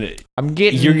getting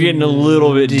You're a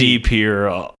little bit deep here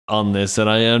on this, and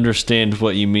I understand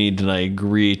what you mean, and I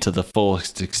agree to the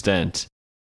fullest extent.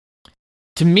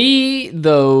 To me,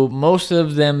 though, most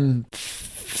of them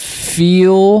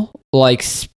feel like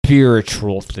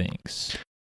spiritual things.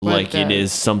 Like it the-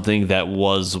 is something that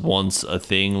was once a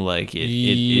thing, like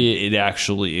it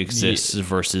actually exists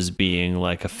versus being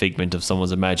like a figment of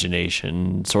someone's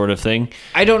imagination sort of thing.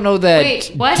 I don't know that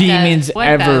wait, what demons does, what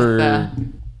ever... does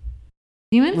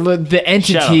demons? The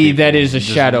entity Shadow that people. is a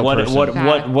Just shadow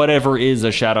person. Whatever is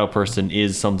a shadow person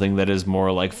is something that is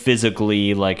more like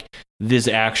physically like this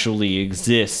actually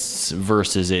exists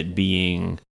versus it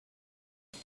being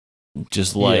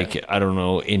just like I don't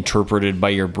know, interpreted by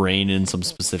your brain in some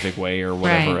specific way or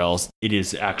whatever Right. else. It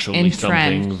is actually Entrenched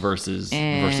something versus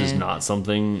in- not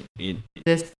something.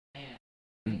 This.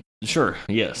 Sure,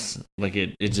 yes, like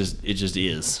it just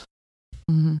is.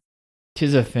 Mhm.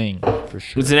 Tis a thing, for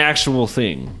sure. It's an actual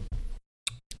thing.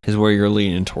 Is where you're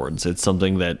leaning towards. It's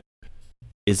something that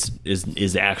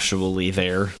is actually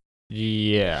there.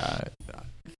 Yeah.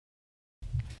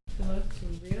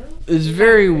 It's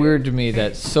very weird to me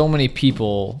that so many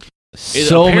people,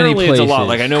 Apparently many places, it's a lot.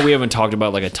 Like I know we haven't talked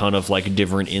about like a ton of like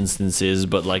different instances,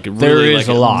 but like really, There is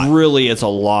like, a lot. Really, it's a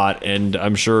lot, and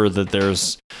I'm sure that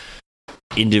there's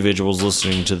individuals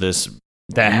listening to this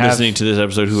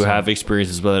episode who have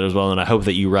experiences with it as well. And I hope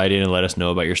that you write in and let us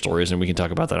know about your stories, and we can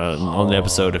talk about that on the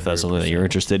episode if that's something that you're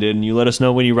interested in. You let us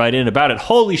know when you write in about it.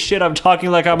 Holy shit, I'm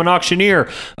talking like I'm an auctioneer.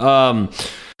 $5,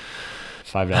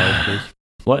 please.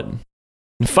 What?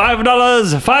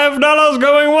 $5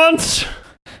 going once,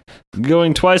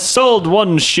 going twice. Sold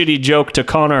one shitty joke to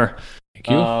Connor. Thank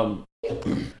you.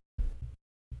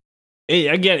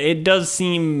 It does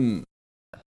seem,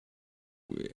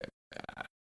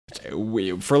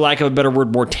 for lack of a better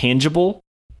word, more tangible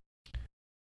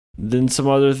than some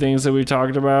other things that we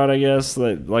talked about, I guess.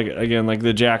 Like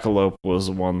the Jackalope was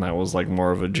one that was like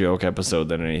more of a joke episode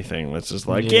than anything. That's just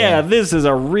like, yeah, this is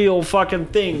a real fucking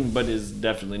thing, but is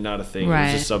definitely not a thing. It Right.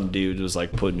 was just some dude who was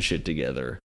like putting shit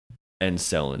together and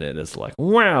selling it. It's like,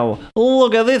 wow,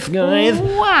 look at this, guys.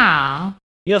 Wow.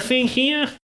 You think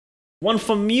here? One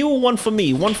from you, one for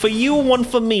me. One for you, one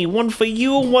for me. One for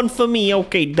you, one for me.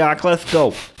 Okay, Doc, let's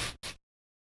go.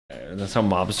 That's how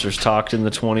mobsters talked in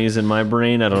the 20s in my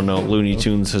brain. I don't know. Looney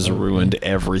Tunes has ruined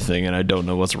everything, and I don't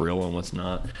know what's real and what's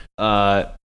not.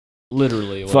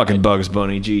 Literally. Fucking Bugs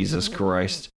Bunny. Jesus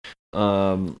Christ.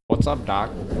 What's up, Doc?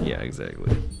 Yeah,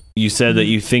 exactly. You said that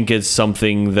you think it's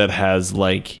something that has,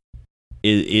 like,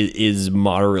 is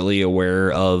moderately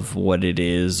aware of what it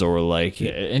is, or like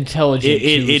intelligent.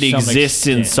 It exists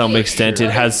in some extent.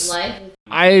 It has.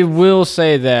 I will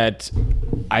say that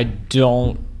I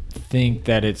don't think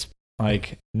that it's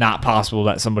like not possible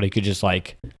that somebody could just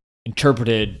like interpret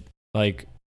like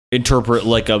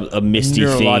a misty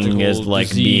thing as like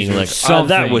being like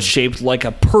that was shaped like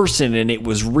a person and it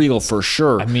was real for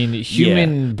sure. I mean,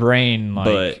 human brain, like,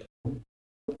 but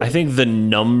I think the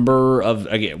number of,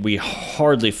 again, we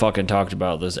hardly fucking talked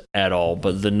about this at all,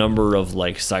 but the number of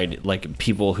like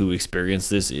people who experience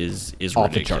this is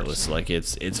ridiculous. Like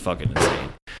it's fucking insane.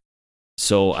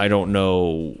 So I don't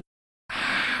know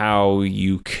how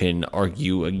you can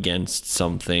argue against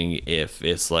something if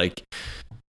it's like,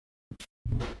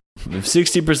 if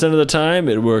 60% of the time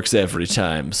it works every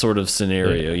time sort of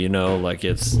scenario, you know, like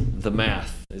it's the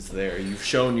math is there. You've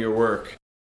shown your work.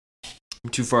 I'm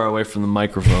too far away from the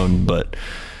microphone, but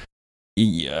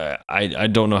yeah, I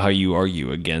don't know how you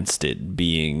argue against it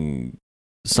being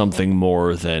something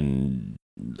more than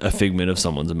a figment of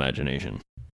someone's imagination.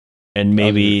 And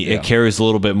maybe it carries a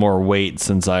little bit more weight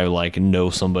since I like know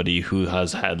somebody who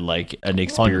has had like an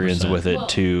experience 100%. with it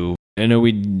too. I know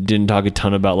we didn't talk a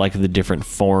ton about like the different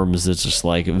forms. It's just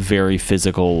like very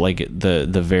physical, like the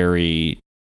very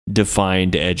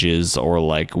defined edges, or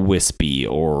like wispy,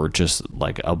 or just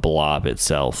like a blob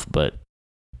itself. But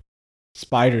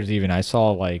spiders, even I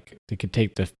saw like they could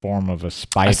take the form of a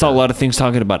spider. I saw a lot of things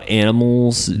talking about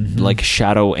animals, like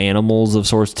shadow animals of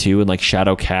sorts too, and like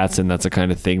shadow cats, and that's the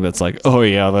kind of thing that's like, oh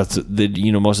yeah, that's the,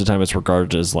 you know, most of the time it's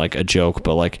regarded as like a joke,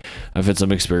 but like I've had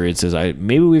some experiences.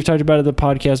 Maybe we've talked about it in the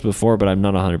podcast before, but I'm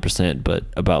not 100%. But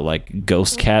about like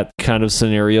ghost cat kind of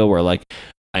scenario where like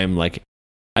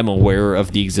I'm aware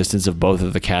of the existence of both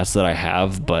of the cats that I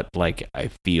have, but like I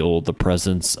feel the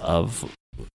presence of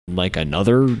like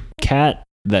another cat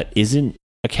that isn't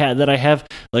a cat that I have.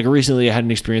 Like recently I had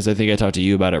an experience, I think I talked to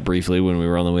you about it briefly when we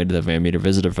were on the way to the Van Meter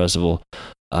Visitor Festival,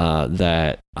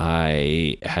 that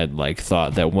I had like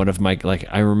thought that one of my, like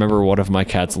I remember one of my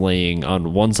cats laying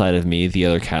on one side of me, the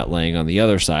other cat laying on the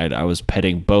other side. I was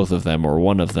petting both of them, or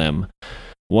one of them.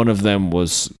 One of them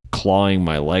was clawing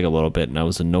my leg a little bit, and I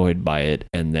was annoyed by it,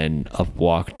 and then up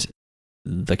walked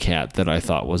the cat that I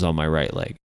thought was on my right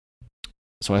leg.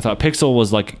 So I thought Pixel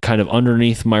was like kind of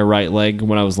underneath my right leg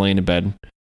when I was laying in bed.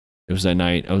 It was at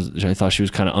night. I thought she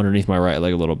was kind of underneath my right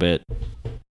leg a little bit,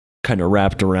 kind of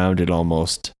wrapped around it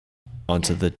almost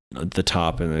onto the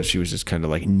top, and then she was just kind of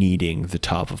like kneading the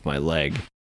top of my leg,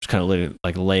 just kind of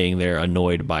like laying there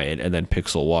annoyed by it. And then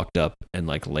Pixel walked up and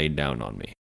like laid down on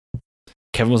me.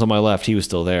 Kevin was on my left. He was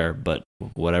still there, but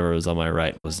whatever was on my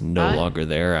right was no longer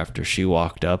there after she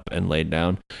walked up and laid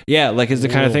down. Yeah, like it's the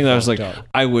kind of thing that I was like,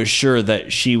 I was sure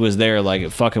that she was there,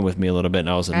 like fucking with me a little bit, and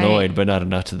I was annoyed, but not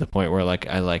enough to the point where like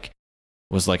I like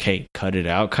was like, hey, cut it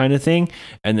out kind of thing.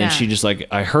 And then she just like,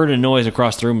 I heard a noise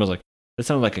across the room. I was like, that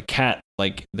sounded like a cat,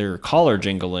 like their collar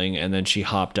jingling. And then she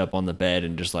hopped up on the bed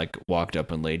and just like walked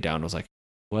up and laid down. I was like,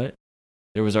 what?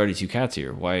 There was already two cats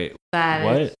here. Why?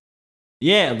 What?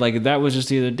 Yeah, like that was just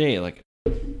the other day. Like,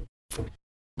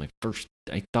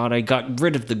 I thought I got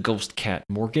rid of the ghost cat,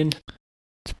 Morgan.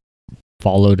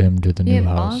 Followed him to the new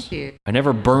house. I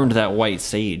never burned that white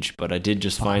sage, but I did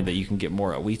just find that you can get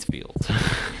more at Wheatsfield.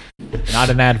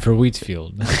 Not an ad for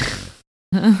Wheatsfield.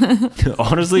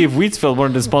 Honestly, if Wheatsfield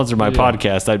wanted to sponsor my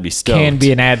podcast, I'd be stoked. Can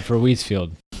be an ad for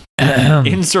Wheatsfield.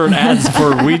 Insert ads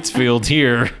for Wheatsfield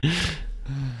here.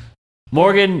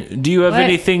 Morgan, do you have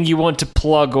anything you want to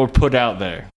plug or put out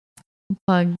there?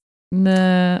 Plug.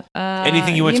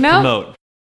 Anything you want to promote?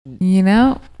 You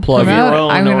know, plug your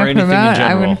own or anything in general.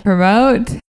 I'm going to promote.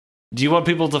 Do you want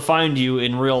people to find you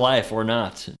in real life or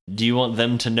not? Do you want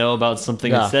them to know about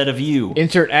something instead of you?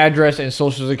 Insert address and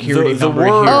social security number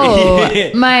here.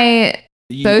 Oh, my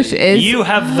social is... You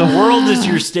have the world as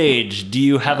your stage. Do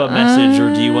you have a message,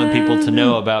 or do you want people to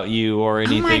know about you or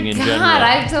anything in general? God,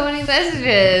 I have so many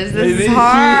messages. This is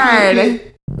hard. It's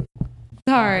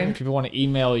hard. If people want to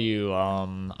email you,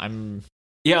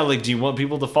 Yeah, like, do you want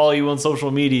people to follow you on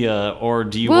social media, or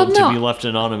do you want to be left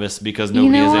anonymous because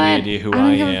nobody has any idea who I am? I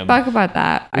don't give a fuck about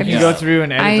that. I can go through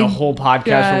and edit the whole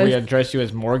podcast where we address you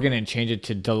as Morgan and change it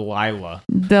to Delilah.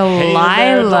 Hey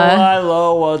there,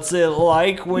 Delilah, what's it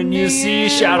like when you see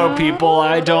shadow people?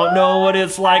 I don't know what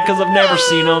it's like because I've never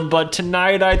seen them, but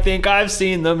tonight I think I've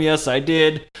seen them. Yes, I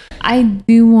did. I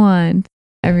do want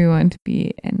everyone to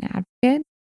be an advocate.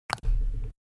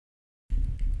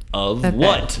 Of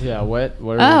what? Yeah, what?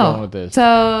 Where are we going with this?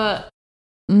 So,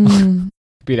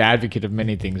 be an advocate of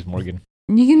many things, Morgan.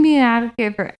 You can be an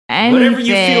advocate for anything. Whatever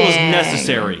you feel is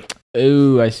necessary.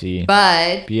 Oh, I see.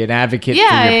 But Be an advocate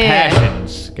Yeah, for your yeah.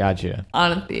 passions. Gotcha.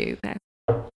 honestly,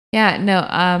 yeah, no.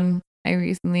 I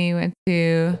recently went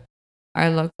to our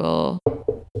local,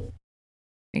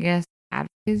 I guess,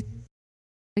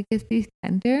 advocacy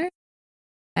center,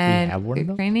 and have one of they're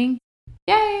those? training.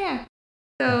 Yeah.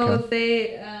 So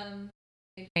Okay.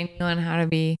 they train you on how to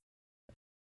be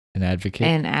An advocate.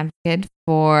 an advocate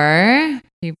for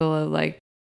people of like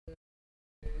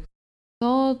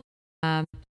assault,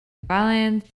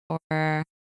 violence, or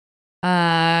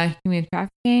human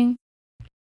trafficking.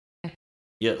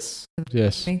 Yes.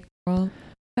 Yes. Make the world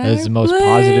a That is better the most place.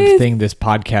 positive thing this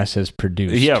podcast has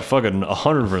produced. Yeah, fucking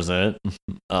 100%.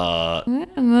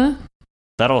 Yeah,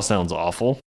 That all sounds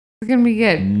awful. it's gonna be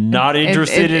good. Not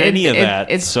interested in any of that.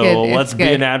 It's So good, it's let's be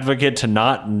good. an advocate to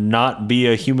not be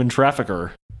a human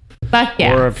trafficker. Fuck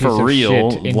yeah. Or a piece For of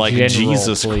real, shit in like general,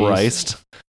 Jesus please. Christ.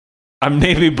 I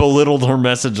maybe belittled her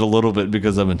message a little bit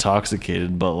because I'm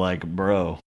intoxicated, but like,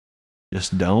 bro,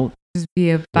 just don't. Just be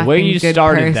a The fucking way you good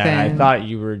started person. that, I thought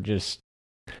you were just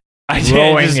I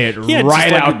throwing just- it just,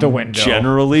 right like, out the window.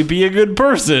 Generally be a good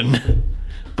person.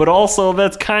 But also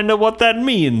that's kind of what that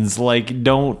means. Like,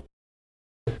 don't,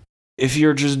 if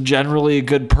you're just generally a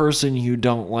good person, you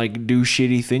don't like do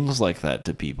shitty things like that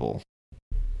to people.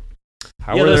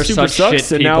 How are there such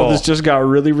shit and now people? this just got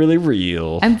really, really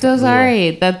real. I'm so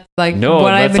sorry. That's like No,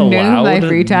 what I've that's been doing with allowed. my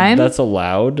free time. That's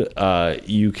allowed.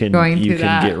 You can Going to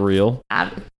that. get real.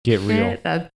 Get real.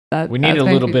 We need a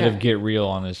little bit of get real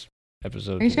on this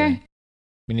episode. Are you today. sure?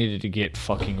 We needed to get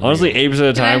fucking Honestly, real. 8% of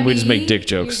the time we just make dick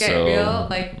jokes. So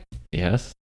like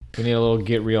yes. We need a little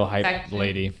get real hype Section.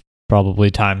 lady.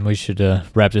 Probably time we should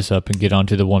wrap this up and get on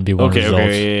to the 1v1 Okay,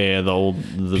 results. yeah.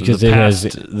 Because The it has-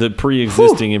 past, the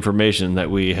pre-existing information that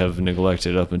we have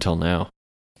neglected up until now.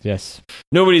 Yes.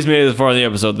 Nobody's made it this far in the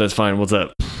episode. That's fine. What's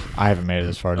up? I haven't made it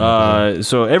this far.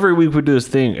 So every week we do this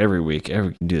thing. Every week, we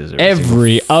can do this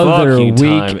Every single other fucking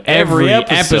week, time. every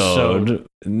episode.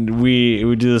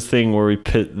 We do this thing where we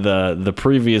pit the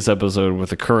previous episode with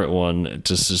the current one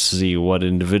just to see what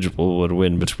individual would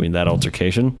win between that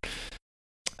altercation.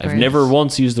 I've Right. never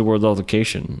once used the word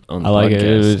altercation on the I like it. podcast.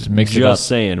 It was- mix it Just up.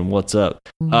 saying, what's up?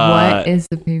 what is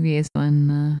the previous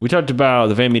one? We talked about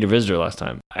the Van Meter Visitor last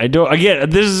time.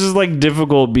 This is like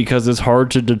difficult because it's hard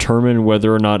to determine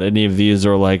whether or not any of these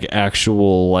are like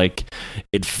actual, like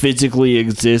it physically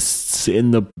exists in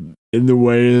the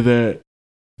way that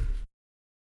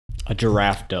A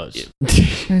giraffe does. Oh,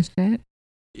 shit.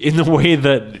 in the way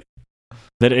that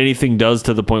anything does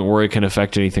to the point where it can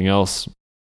affect anything else.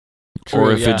 True,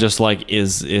 or if yeah. it just like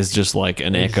is just like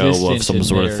an echo of Existence some in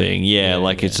sort there. of thing. Yeah, Yeah,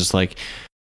 like it's yeah. just like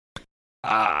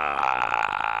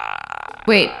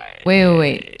Wait.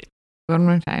 One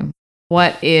more time.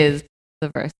 What is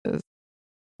the versus?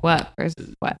 What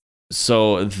versus what?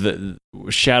 So the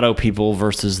shadow people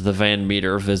versus the Van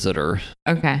Meter Visitor.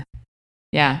 Okay.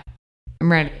 Yeah.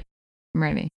 I'm ready.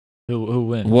 Who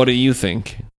wins? What do you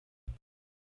think?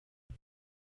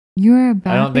 You were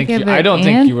about I don't to think give you- I an don't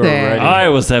think you were answer. ready.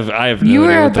 I have no You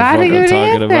idea were what the about fuck to give I'm an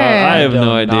talking about. answer. I have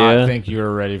no I idea. think you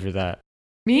were ready for that.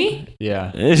 Me?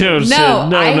 Yeah. Oh, shit. No,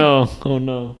 no. Oh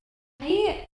no.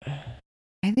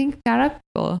 I think shadow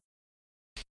people.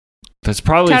 That's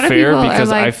probably Shadow fair people are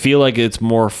because I like- feel like it's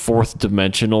more fourth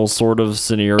dimensional sort of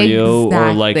scenario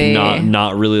or like Exactly.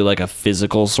 not really like a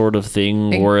physical sort of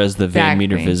thing, whereas the Van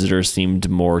Meter Exactly. Visitor seemed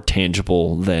more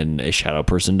tangible than a shadow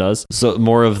person does. So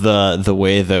more of the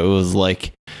way that it was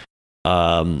like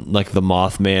the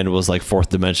Mothman was like fourth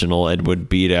dimensional and would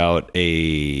beat out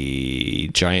a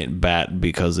giant bat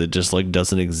because it just like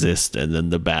doesn't exist, and then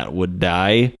the bat would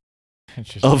die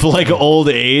of like old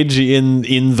age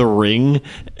in the ring,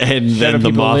 and Shadow then the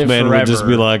people live Mothman would just be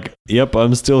forever. like, "Yep,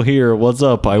 I'm still here. What's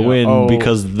up? I Yeah. win Oh,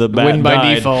 because the bat win by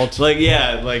died." default. Like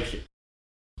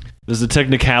there's a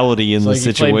technicality in It's the like you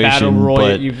play situation, Battle Royale,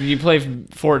 but you play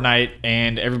Fortnite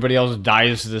and everybody else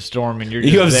dies to the storm and you're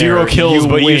just you have there. 0 kills,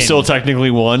 but you win. still technically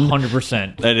won.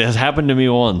 100%. That has happened to me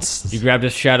once. You grabbed a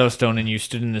shadow stone and you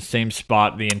stood in the same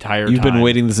spot the entire time. You've been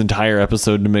waiting this entire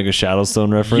episode to make a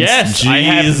Shadowstone reference. Yes, I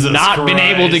have Jesus not been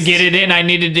able to Christ. get it in. I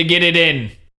needed to get it in.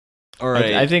 All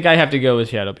right, I think I have to go with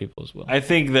shadow people as well. I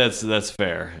think that's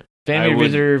fair. Family I would-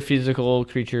 visitor, physical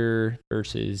creature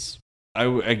versus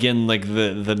Again, like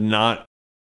the not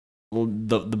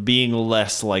the being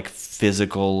less like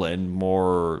physical and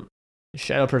more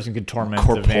shadow person could torment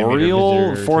the Van Meter corporeal,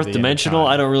 visitor to fourth the end of dimensional.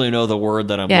 time. I don't really know the word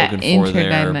that I'm Yeah, looking for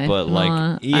there, but interdimensional. like I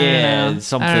don't yeah, know. I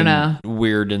something don't know.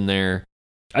 weird in there.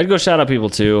 I'd go shout out people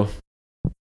too.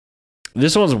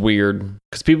 This one's weird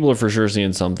because people are for sure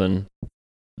seeing something.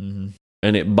 Mhm.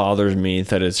 and it bothers me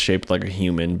that it's shaped like a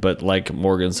human. But like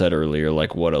Morgan said earlier,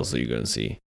 like what else are you going to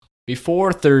see?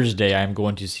 Before Thursday, I'm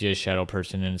going to see a shadow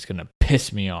person, and it's going to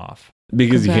piss me off.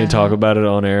 Because you can't talk about it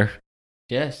on air.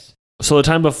 Yes. So the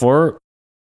time before,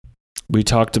 we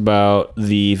talked about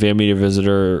the Van Meter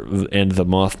Visitor and the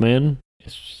Mothman.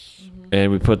 Yes.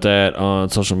 And we put that on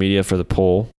social media for the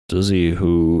poll to see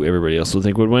who everybody else would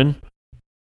think would win.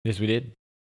 Yes, we did.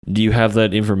 Do you have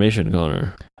that information,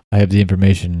 Connor? I have the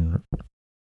information,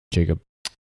 Jacob.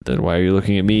 Then why are you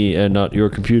looking at me and not your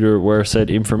computer where said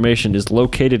information is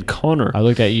located, Connor? I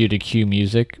looked at you to cue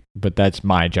music, but that's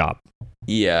my job.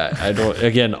 Yeah, I don't.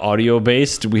 Again, audio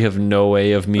based. We have no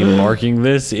way of me marking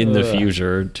this in the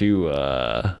future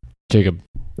to. Jacob,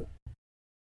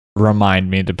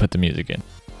 remind me to put the music in.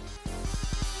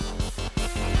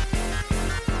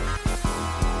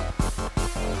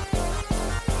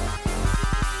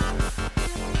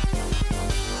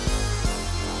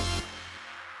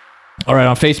 All right,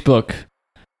 on Facebook,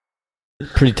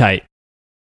 pretty tight.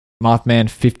 Mothman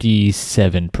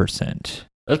 57%.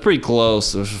 That's pretty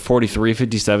close. It was 43,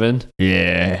 57.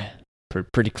 Yeah,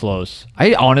 pretty close. I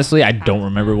don't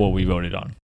remember what we voted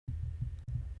on.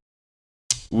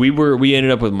 We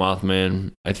ended up with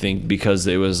Mothman, I think, because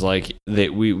it was like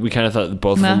we kind of thought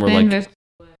both of them were like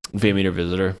Van Meter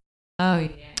Visitor. Oh yeah.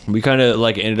 We kind of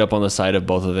like ended up on the side of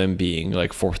both of them being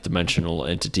like fourth dimensional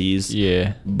entities.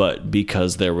 Yeah. But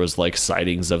because there was like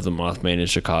sightings of the Mothman in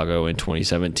Chicago in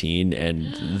 2017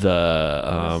 and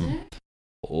the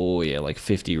like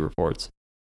 50 reports.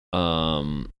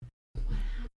 What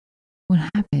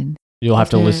happened? You'll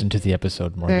have to listen to the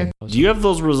episode, Morgan. Do you have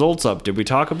those results up? Did we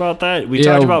talk about that? We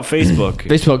talked about Facebook.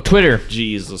 Facebook, Twitter.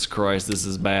 Jesus Christ, this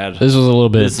is bad. This was a little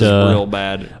bit. This is real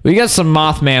bad. We got some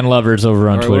Mothman lovers over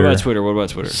on Twitter. What about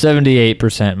Twitter? 78%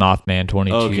 Mothman,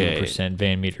 22%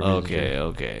 Van Meter Visitor.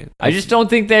 Okay. I just don't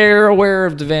think they're aware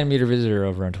of the Van Meter Visitor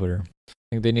over on Twitter. I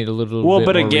think they need a little bit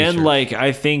but more again, research. like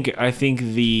I think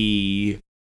the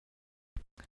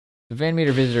Van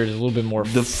Meter Visitor is a little bit more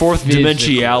the fourth physical.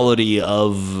 dimensionality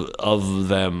of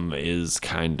them is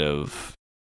kind of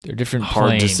They're different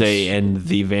hard planes. to say, and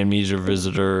the Van Meter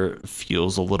Visitor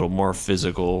feels a little more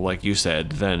physical, like you said,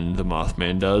 than the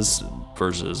Mothman does,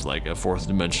 versus like a fourth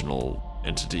dimensional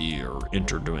entity or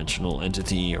interdimensional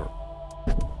entity or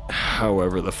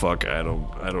however the fuck I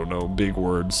don't know. Big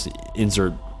words.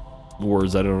 Insert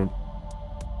words I don't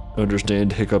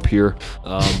understand. Hiccup here.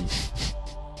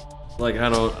 Like I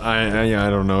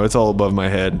don't know. It's all above my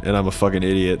head, and I'm a fucking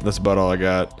idiot. That's about all I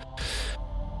got.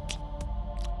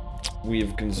 We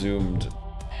have consumed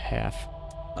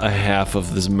a half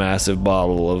of this massive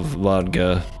bottle of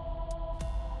vodka.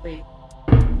 Wait.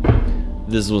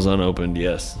 This was unopened,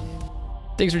 yes.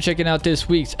 Thanks for checking out this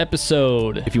week's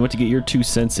episode. If you want to get your 2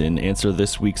 cents in, answer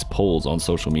this week's polls on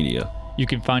social media. You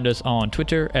can find us on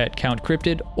Twitter at Count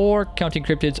Cryptid or Counting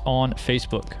Cryptids on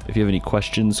Facebook. If you have any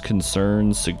questions,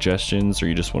 concerns, suggestions, or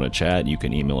you just want to chat, you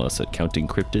can email us at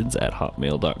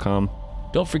countingcryptids@hotmail.com.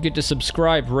 Don't forget to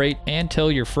subscribe, rate, and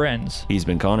tell your friends. He's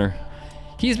been Connor,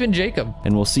 He's been Jacob.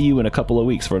 and we'll see you in a couple of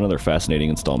weeks for another fascinating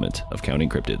installment of Counting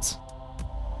Cryptids.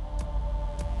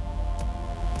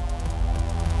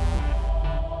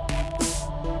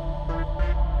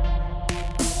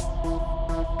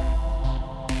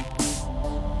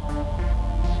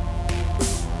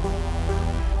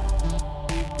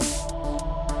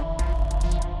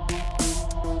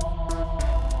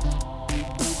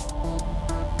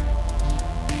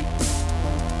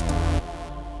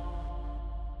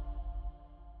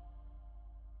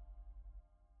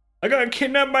 I got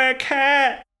kidnapped by a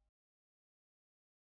cat.